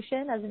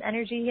meditation, as an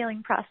energy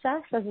healing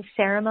process, as a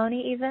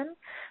ceremony even.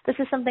 This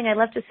is something I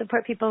love to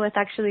support people with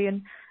actually,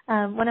 and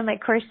one of my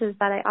courses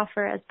that I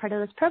offer as part of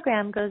this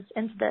program goes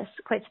into this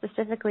quite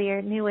specifically,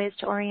 or new ways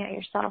to orient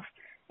yourself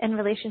in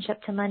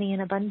relationship to money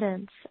and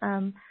abundance.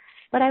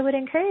 But I would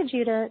encourage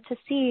you to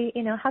see,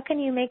 how can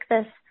you make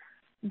this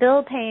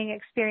bill paying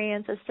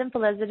experience, as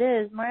simple as it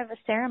is, more of a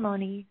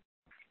ceremony,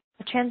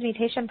 a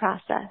transmutation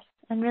process,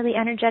 and really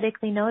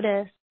energetically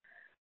notice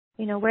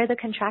where the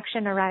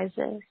contraction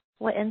arises,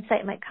 what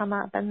insight might come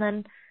up, and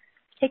then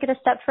take it a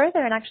step further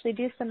and actually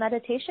do some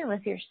meditation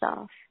with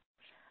yourself.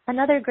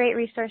 Another great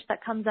resource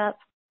that comes up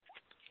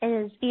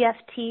is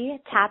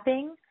EFT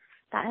tapping.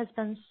 That has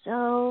been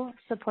so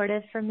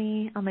supportive for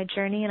me on my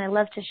journey, and I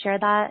love to share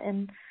that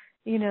in,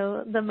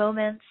 the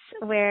moments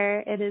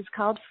where it is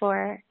called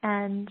for.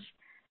 And,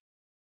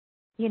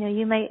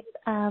 you might,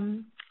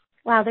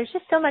 wow, there's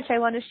just so much I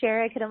want to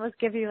share. I could almost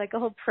give you like a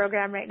whole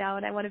program right now,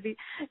 and I want to be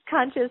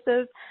conscious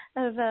of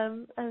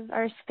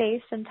our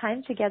space and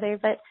time together.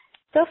 But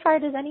so far,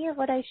 does any of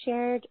what I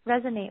shared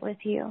resonate with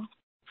you?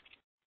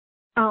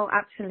 Oh,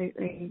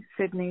 absolutely,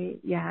 Sydney.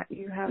 Yeah,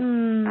 you have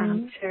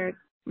shared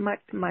much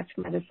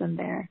medicine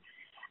there.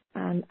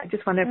 And I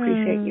just want to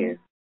appreciate you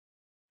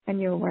and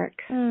your work.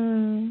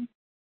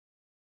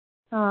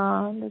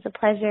 Oh, it was a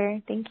pleasure.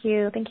 Thank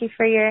you. Thank you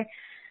for your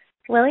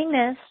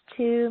willingness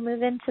to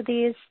move into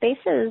these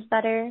spaces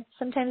that are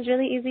sometimes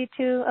really easy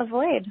to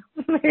avoid.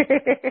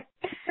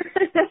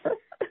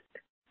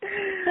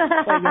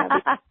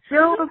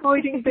 Still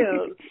avoiding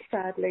bills,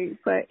 sadly,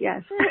 but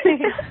yes.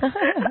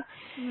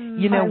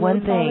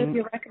 One thing. All of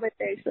your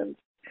recommendations.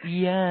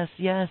 Yes,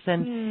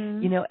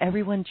 and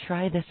everyone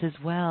try this as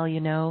well.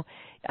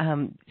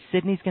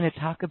 Sydney's going to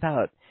talk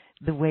about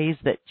the ways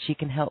that she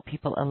can help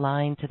people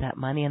align to that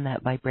money and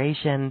that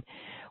vibration.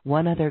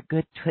 One other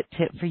good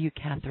tip for you,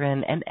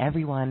 Catherine, and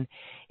everyone,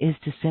 is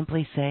to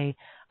simply say,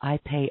 I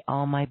pay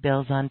all my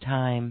bills on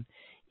time.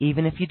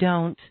 Even if you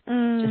don't,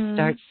 just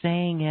start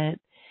saying it.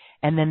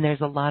 And then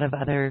there's a lot of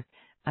other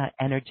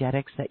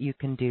energetics that you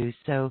can do.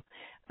 So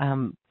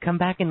come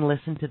back and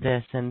listen to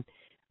this and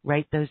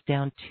write those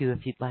down too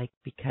if you'd like,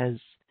 because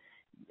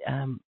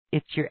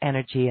it's your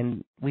energy,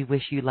 and we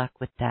wish you luck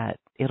with that.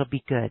 It'll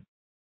be good.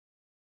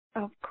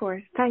 Of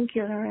course. Thank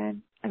you,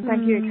 Lauren. And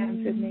thank you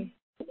again, Sydney.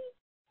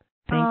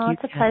 Thank you,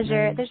 it's a Catherine.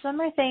 pleasure. There's one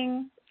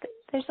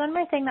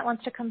more thing that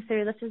wants to come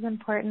through. This is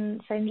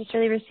important. So I'm just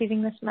really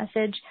receiving this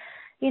message.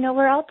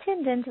 We're all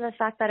tuned into the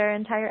fact that our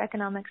entire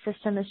economic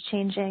system is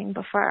changing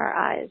before our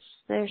eyes.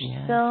 There's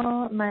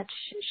so much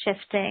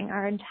shifting.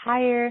 Our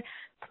entire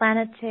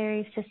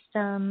planetary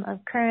system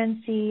of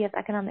currency, of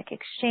economic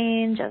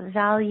exchange, of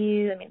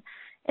value. I mean,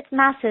 it's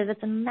massive.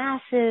 It's a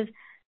massive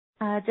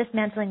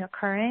dismantling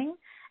occurring.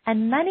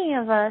 And many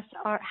of us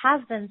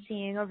have been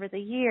seeing over the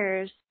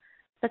years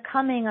the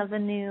coming of a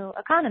new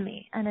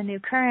economy and a new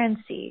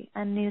currency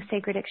and new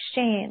sacred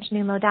exchange,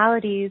 new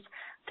modalities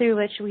through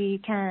which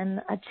we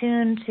can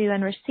attune to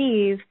and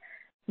receive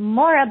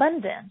more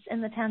abundance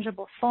in the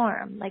tangible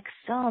form. Like,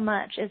 so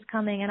much is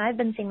coming. And I've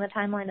been seeing the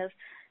timeline of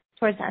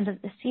towards the end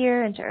of this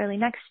year into early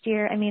next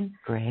year. I mean,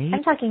 Great.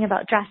 I'm talking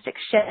about drastic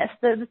shifts.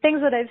 The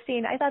things that I've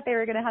seen, I thought they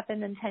were going to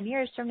happen in 10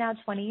 years from now,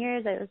 20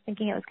 years. I was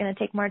thinking it was going to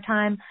take more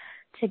time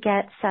to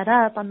get set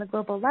up on the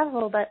global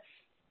level. But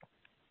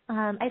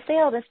I say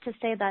all this to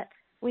say that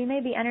we may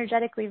be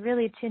energetically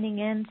really tuning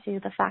into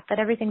the fact that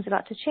everything's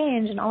about to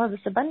change, and all of this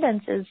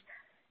abundance is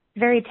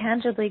very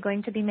tangibly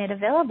going to be made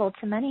available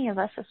to many of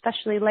us,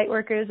 especially light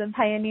workers and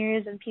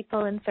pioneers and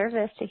people in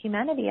service to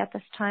humanity at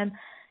this time.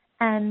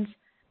 And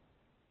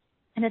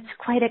it's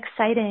quite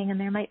exciting, and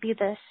there might be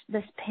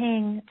this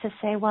ping to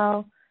say,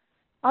 well,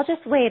 I'll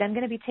just wait. I'm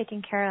going to be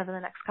taken care of in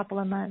the next couple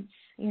of months,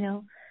 you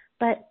know.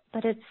 But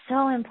it's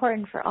so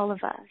important for all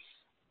of us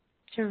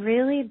to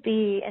really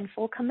be in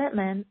full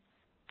commitment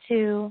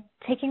to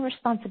taking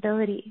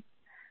responsibility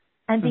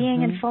and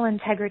being in full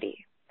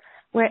integrity.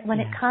 When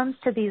it comes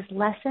to these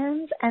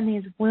lessons and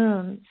these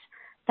wounds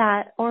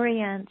that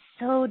orient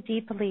so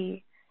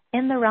deeply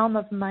in the realm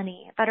of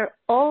money, that are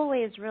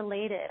always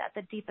related at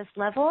the deepest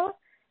level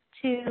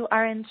to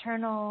our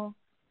internal,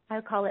 I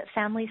would call it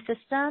family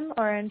system,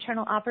 or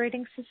internal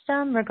operating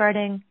system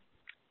regarding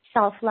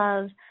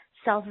self-love,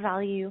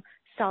 self-value,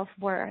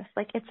 self-worth.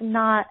 Like, it's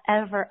not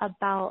ever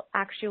about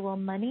actual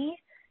money.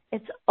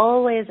 It's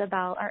always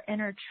about our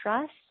inner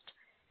trust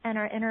and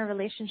our inner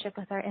relationship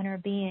with our inner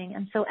being.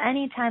 And so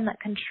anytime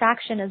that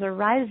contraction is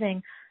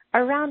arising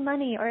around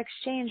money or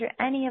exchange or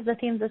any of the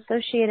themes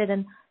associated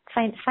in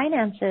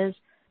finances,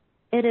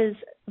 it is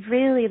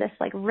really this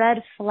like red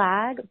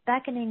flag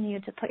beckoning you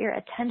to put your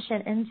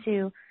attention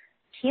into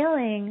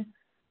healing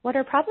what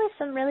are probably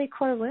some really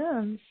core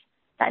wounds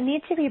that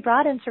need to be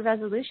brought into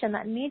resolution,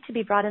 that need to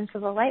be brought into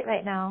the light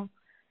right now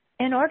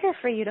in order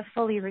for you to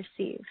fully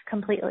receive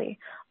completely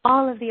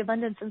all of the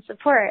abundance and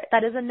support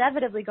that is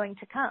inevitably going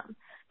to come.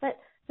 But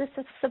this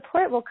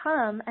support will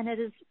come, and it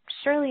is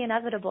surely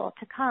inevitable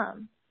to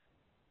come.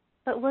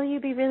 But will you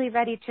be really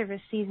ready to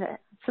receive it?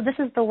 So this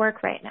is the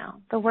work right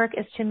now. The work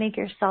is to make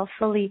yourself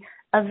fully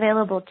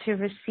available to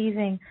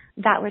receiving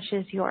that which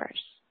is yours.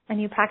 And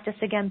you practice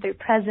again through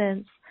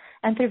presence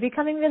and through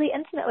becoming really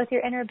intimate with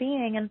your inner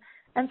being.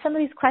 And some of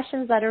these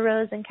questions that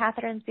arose in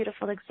Catherine's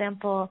beautiful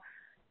example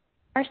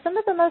are some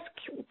of the most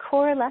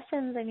core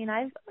lessons, I mean,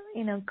 I've,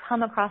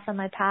 come across on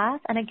my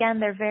path. And again,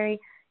 they're very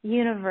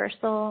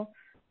universal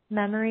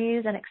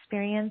memories and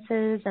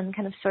experiences and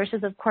kind of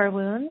sources of core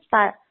wounds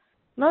that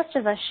most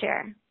of us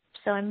share.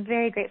 So I'm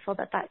very grateful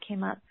that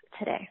came up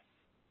today.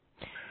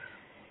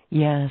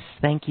 Yes,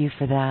 thank you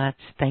for that.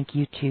 Thank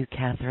you too,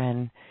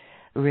 Catherine.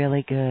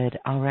 Really good.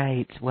 All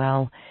right.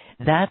 Well,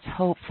 that's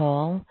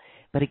hopeful,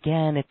 but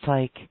again, it's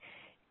like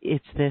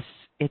it's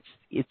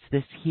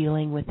this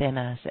healing within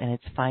us, and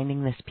it's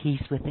finding this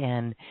peace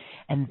within,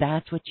 and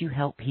that's what you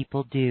help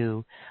people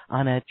do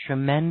on a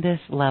tremendous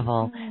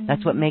level.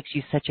 That's what makes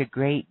you such a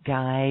great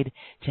guide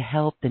to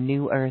help the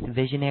New Earth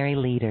visionary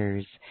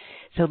leaders.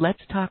 So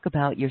let's talk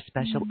about your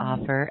special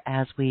offer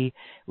as we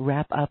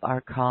wrap up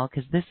our call,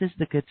 because this is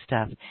the good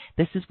stuff.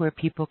 This is where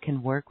people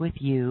can work with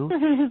you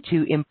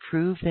to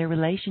improve their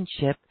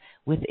relationship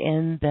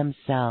within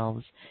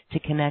themselves, to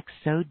connect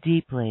so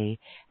deeply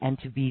and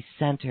to be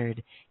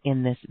centered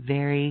in this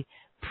very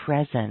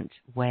present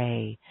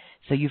way.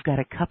 So you've got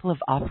a couple of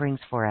offerings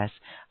for us,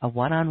 a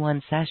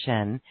one-on-one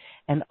session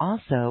and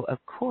also a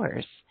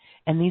course.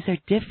 And these are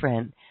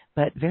different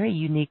but very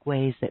unique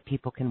ways that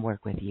people can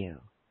work with you.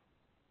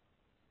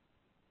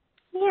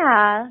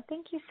 Yeah,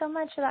 thank you so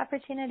much for the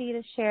opportunity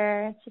to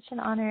share. It's such an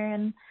honor.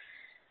 And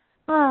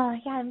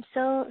I'm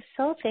so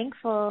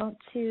thankful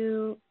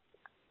to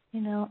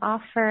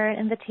offer an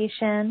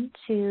invitation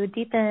to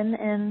deepen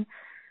in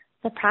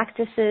the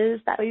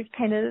practices that we've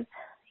kind of,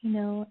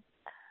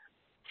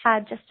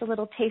 had just a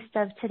little taste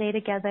of today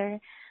together.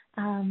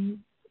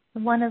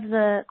 One of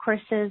the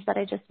courses that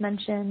I just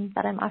mentioned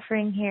that I'm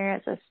offering here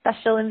as a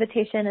special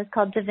invitation is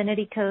called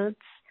Divinity Codes.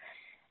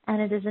 And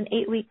it is an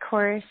 8-week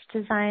course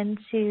designed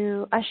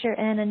to usher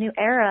in a new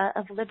era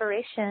of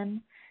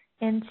liberation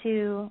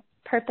into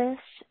purpose,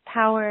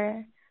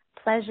 power,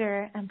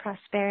 pleasure, and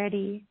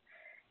prosperity.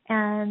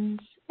 And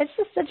it's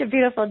just such a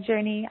beautiful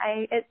journey.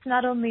 It's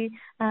not only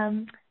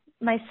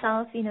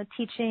myself,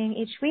 teaching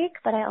each week,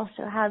 but I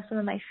also have some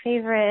of my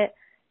favorite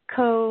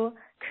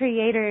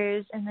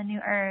co-creators in the New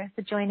Earth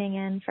joining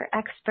in for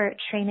expert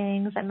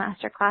trainings and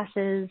master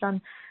classes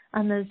on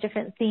those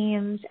different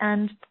themes.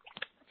 And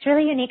what's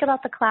really unique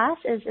about the class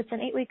is it's an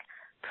 8-week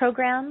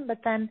program, but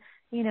then,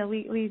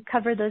 we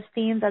cover those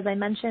themes, as I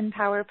mentioned,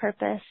 power,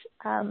 purpose,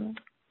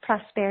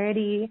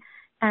 prosperity,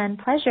 and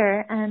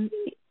pleasure. And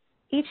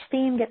each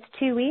theme gets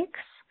 2 weeks,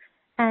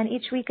 and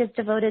each week is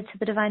devoted to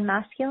the divine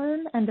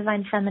masculine and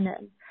divine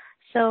feminine.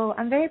 So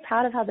I'm very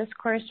proud of how this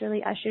course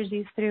really ushers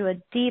you through a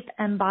deep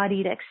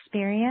embodied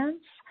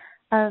experience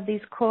of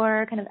these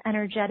core kind of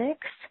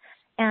energetics,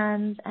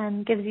 and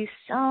gives you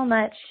so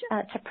much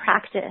to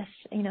practice.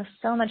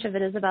 So much of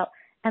it is about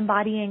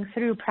embodying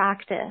through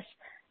practice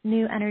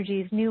new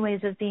energies, new ways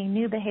of being,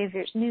 new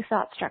behaviors, new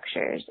thought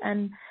structures.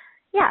 And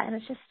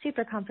it's just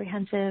super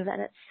comprehensive,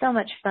 and it's so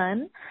much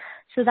fun.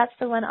 So that's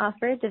the one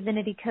offered,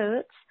 Divinity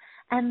Codes.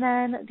 And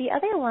then the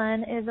other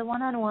one is a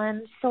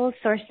one-on-one soul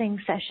sourcing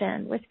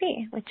session with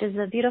me, which is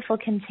a beautiful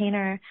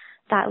container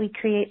that we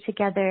create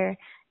together.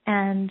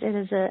 And it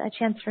is a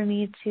chance for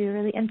me to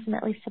really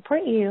intimately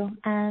support you.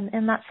 And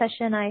in that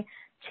session, I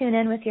tune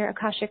in with your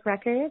Akashic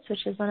Records,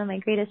 which is one of my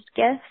greatest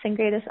gifts and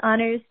greatest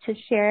honors to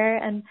share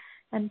and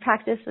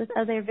practice with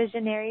other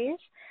visionaries.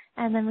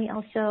 And then we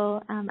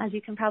also, as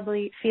you can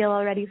probably feel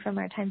already from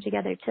our time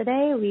together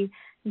today, we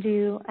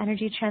do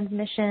energy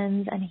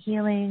transmissions and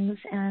healings,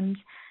 and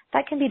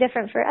that can be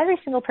different for every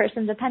single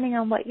person depending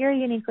on what you're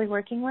uniquely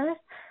working with.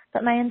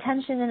 But my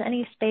intention in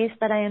any space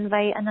that I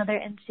invite another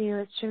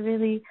into is to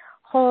really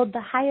hold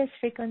the highest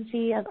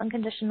frequency of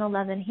unconditional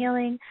love and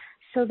healing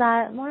so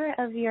that more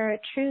of your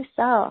true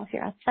self,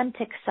 your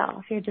authentic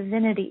self, your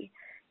divinity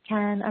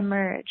can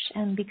emerge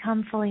and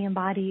become fully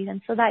embodied,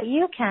 and so that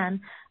you can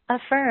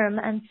affirm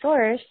and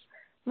source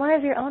more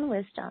of your own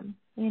wisdom.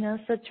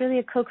 So it's really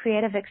a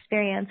co-creative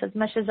experience. As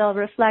much as I'll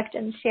reflect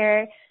and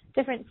share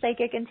different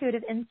psychic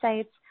intuitive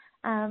insights,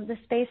 the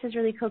space is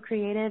really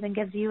co-creative and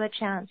gives you a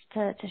chance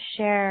to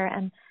share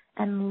and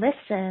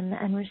listen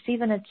and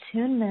receive an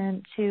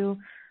attunement to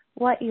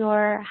what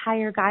your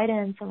higher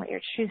guidance and what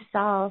your true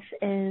self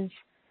is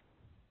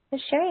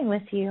sharing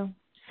with you.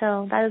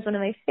 So that is one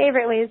of my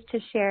favorite ways to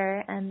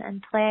share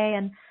and play.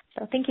 And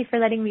so thank you for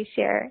letting me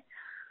share.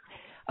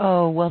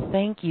 Oh, well,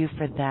 thank you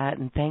for that.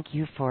 And thank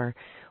you for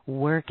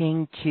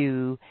working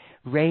to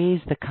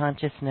raise the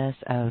consciousness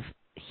of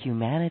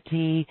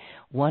humanity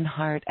one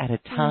heart at a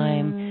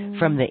time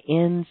from the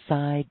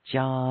inside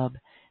job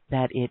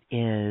that it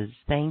is.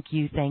 Thank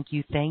you, thank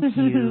you, thank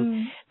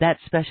you. That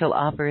special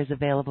offer is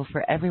available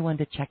for everyone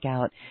to check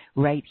out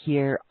right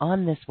here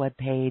on this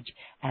webpage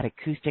at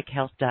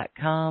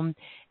acoustichealth.com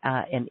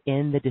and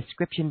in the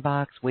description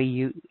box where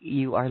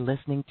you are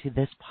listening to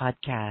this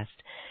podcast.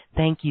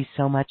 Thank you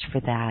so much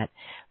for that,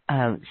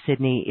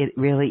 Sydney. It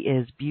really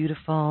is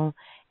beautiful,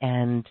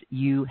 and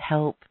you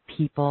help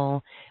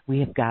people. We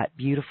have got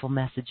beautiful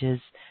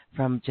messages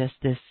from just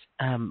this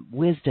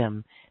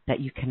wisdom that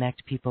you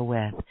connect people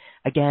with.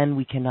 Again,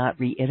 we cannot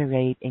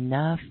reiterate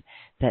enough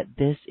that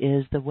this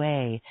is the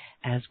way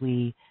as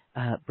we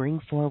bring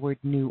forward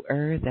new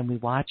earth and we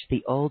watch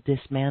the old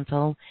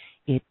dismantle.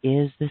 It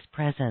is this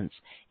presence.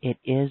 It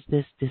is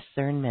this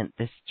discernment,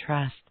 this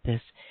trust,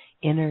 this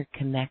inner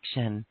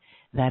connection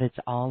that it's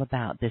all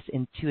about, this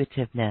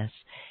intuitiveness.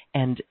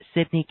 And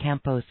Sydney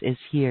Campos is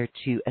here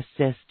to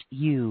assist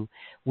you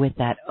with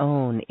that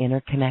own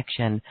inner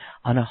connection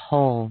on a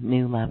whole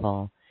new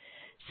level.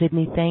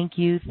 Sydney, thank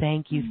you,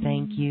 thank you,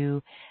 thank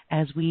you.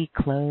 As we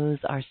close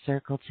our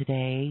circle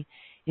today,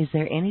 is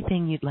there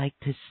anything you'd like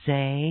to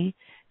say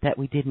that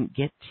we didn't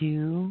get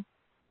to?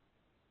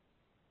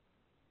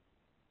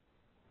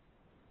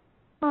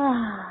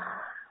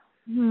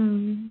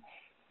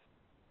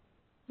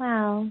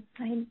 Wow.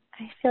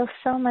 I feel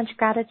so much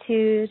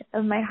gratitude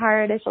in my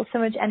heart. I feel so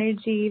much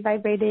energy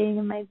vibrating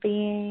in my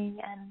being.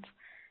 And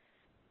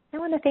I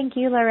want to thank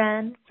you,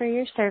 Loren, for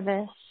your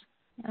service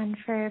and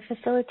for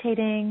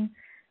facilitating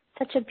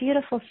such a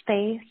beautiful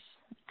space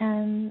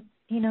and,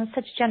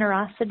 such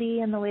generosity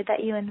in the way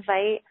that you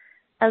invite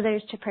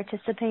others to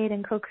participate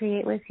and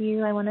co-create with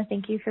you. I want to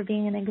thank you for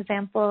being an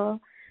example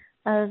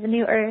of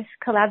New Earth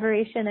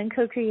collaboration and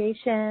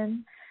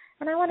co-creation.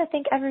 And I want to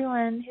thank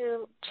everyone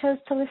who chose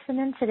to listen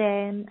in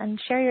today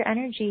and share your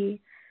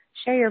energy,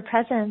 share your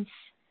presence.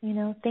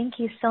 Thank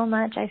you so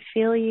much. I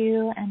feel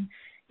you, and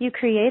you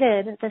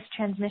created this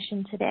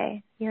transmission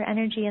today. Your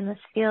energy in this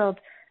field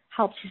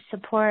helped to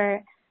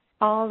support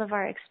all of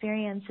our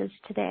experiences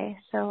today.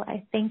 So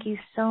I thank you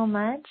so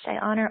much. I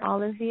honor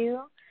all of you,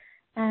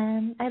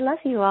 and I love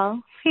you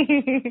all.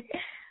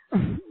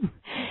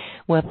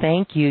 Well,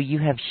 thank you. You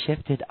have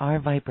shifted our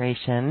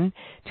vibration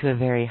to a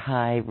very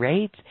high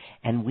rate,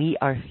 and we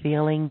are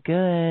feeling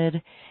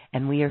good,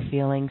 and we are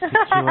feeling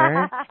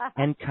secure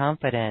and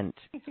confident.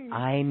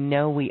 I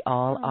know we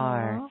all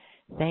are.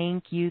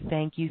 Thank you,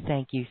 thank you,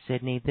 thank you,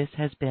 Sydney. This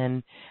has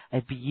been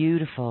a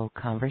beautiful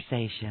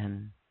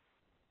conversation.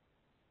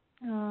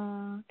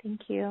 Oh,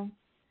 thank you.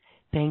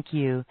 Thank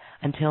you.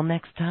 Until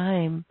next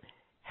time,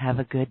 have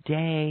a good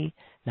day.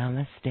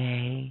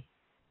 Namaste.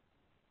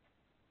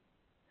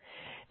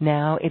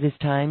 Now it is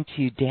time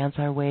to dance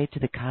our way to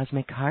the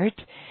cosmic heart,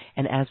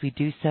 and as we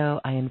do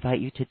so, I invite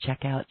you to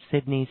check out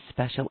Sydney's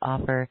special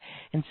offer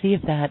and see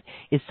if that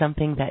is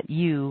something that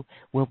you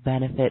will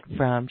benefit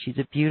from. She's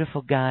a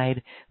beautiful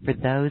guide for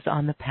those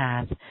on the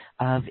path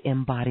of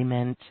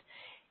embodiment.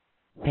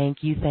 Thank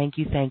you, thank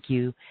you, thank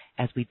you,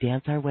 as we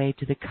dance our way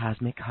to the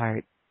cosmic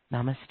heart.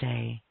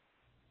 Namaste.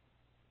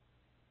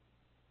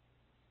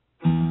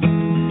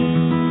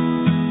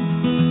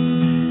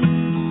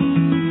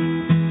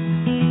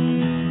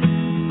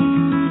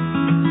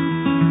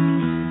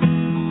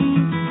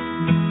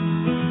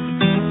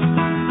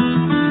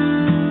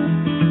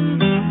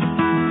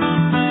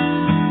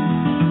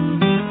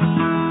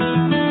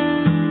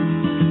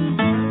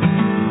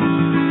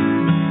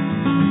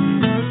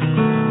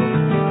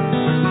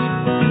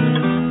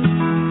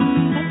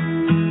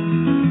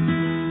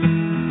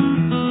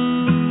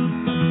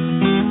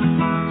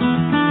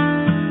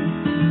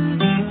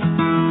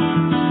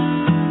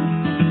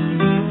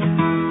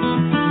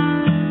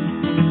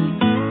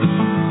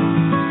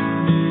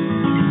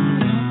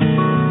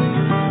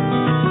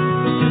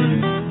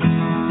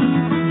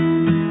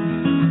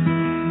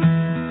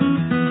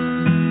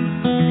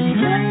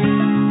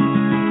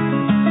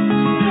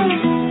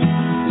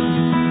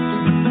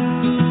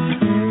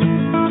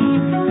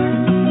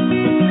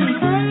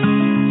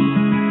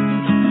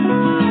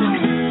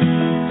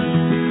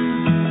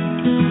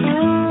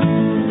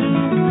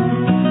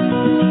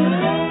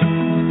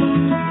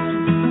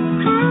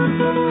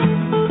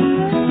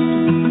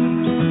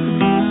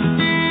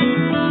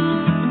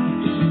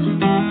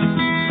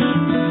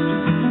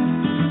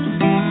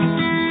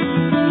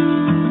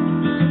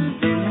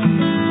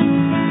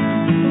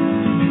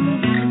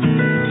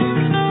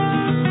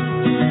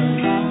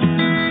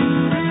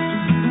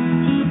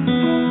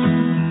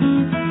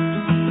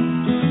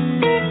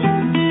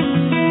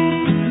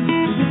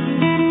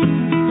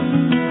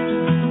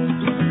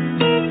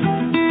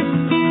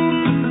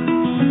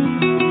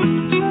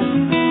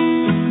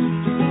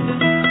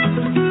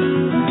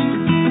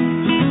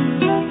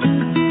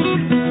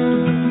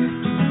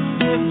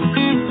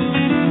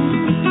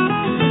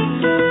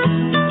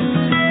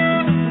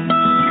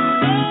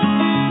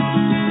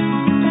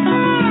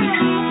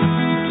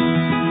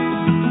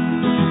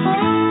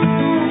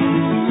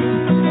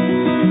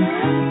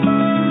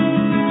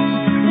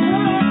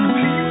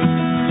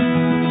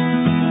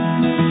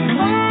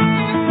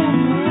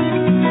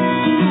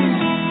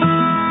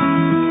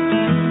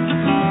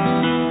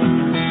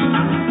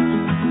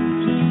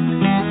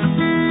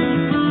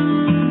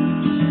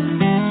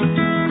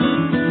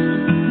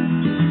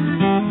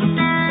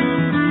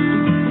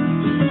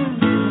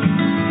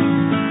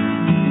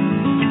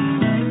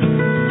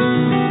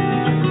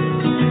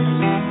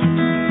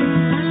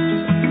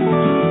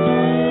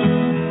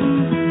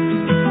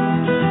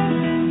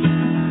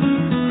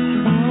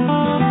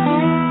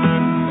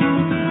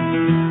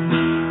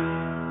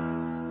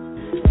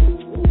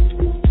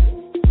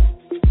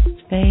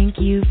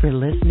 Thank you for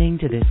listening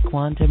to this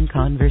quantum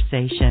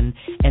conversation,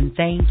 and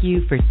thank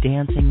you for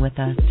dancing with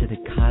us to the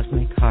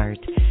cosmic heart.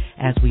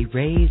 As we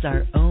raise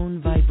our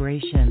own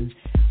vibration,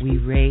 we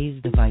raise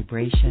the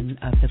vibration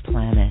of the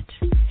planet.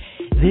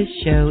 This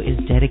show is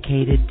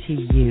dedicated to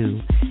you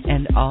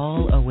and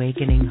all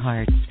awakening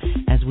hearts,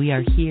 as we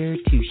are here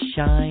to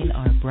shine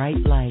our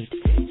bright light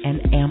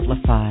and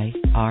amplify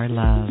our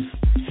love.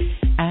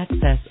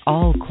 Access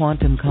all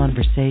quantum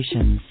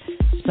conversations,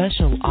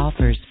 special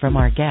offers from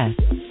our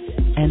guests,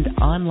 and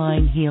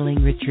online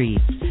healing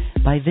retreats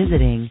by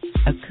visiting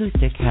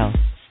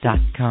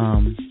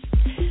acoustichealth.com.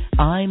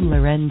 I'm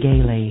Loren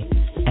Gailey,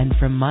 and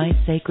from my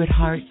sacred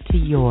heart to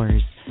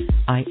yours,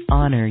 I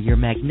honor your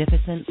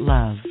magnificent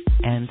love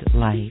and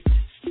light.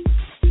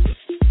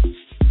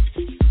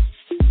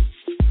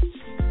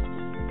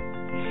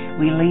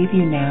 We leave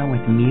you now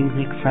with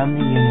music from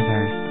the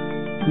universe.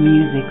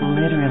 Music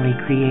literally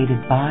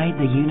created by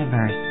the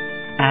universe,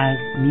 as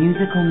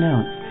musical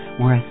notes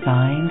were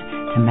assigned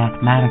to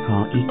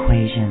mathematical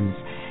equations.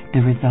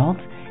 The result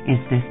is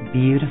this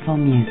beautiful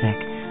music,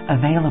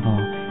 available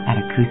at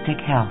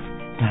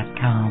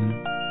acoustichealth.com.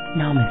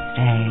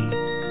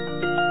 Namaste.